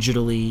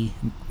digitally,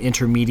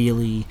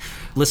 intermediately.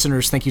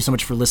 Listeners, thank you so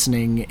much for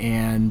listening,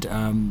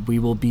 and we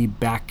will be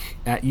back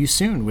at you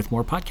soon with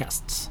more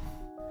podcasts.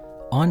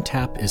 On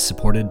Tap is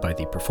supported by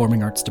the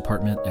Performing Arts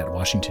Department at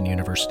Washington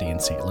University in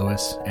St.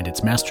 Louis and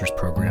its master's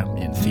program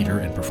in Theater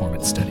and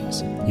Performance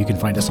Studies. You can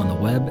find us on the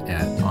web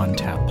at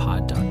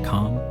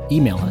ontappod.com.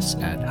 Email us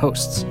at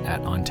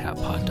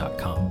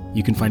hosts@ontappod.com.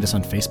 You can find us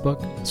on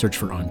Facebook, search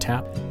for On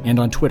Tap, and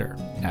on Twitter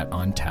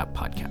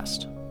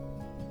 @OnTapPodcast.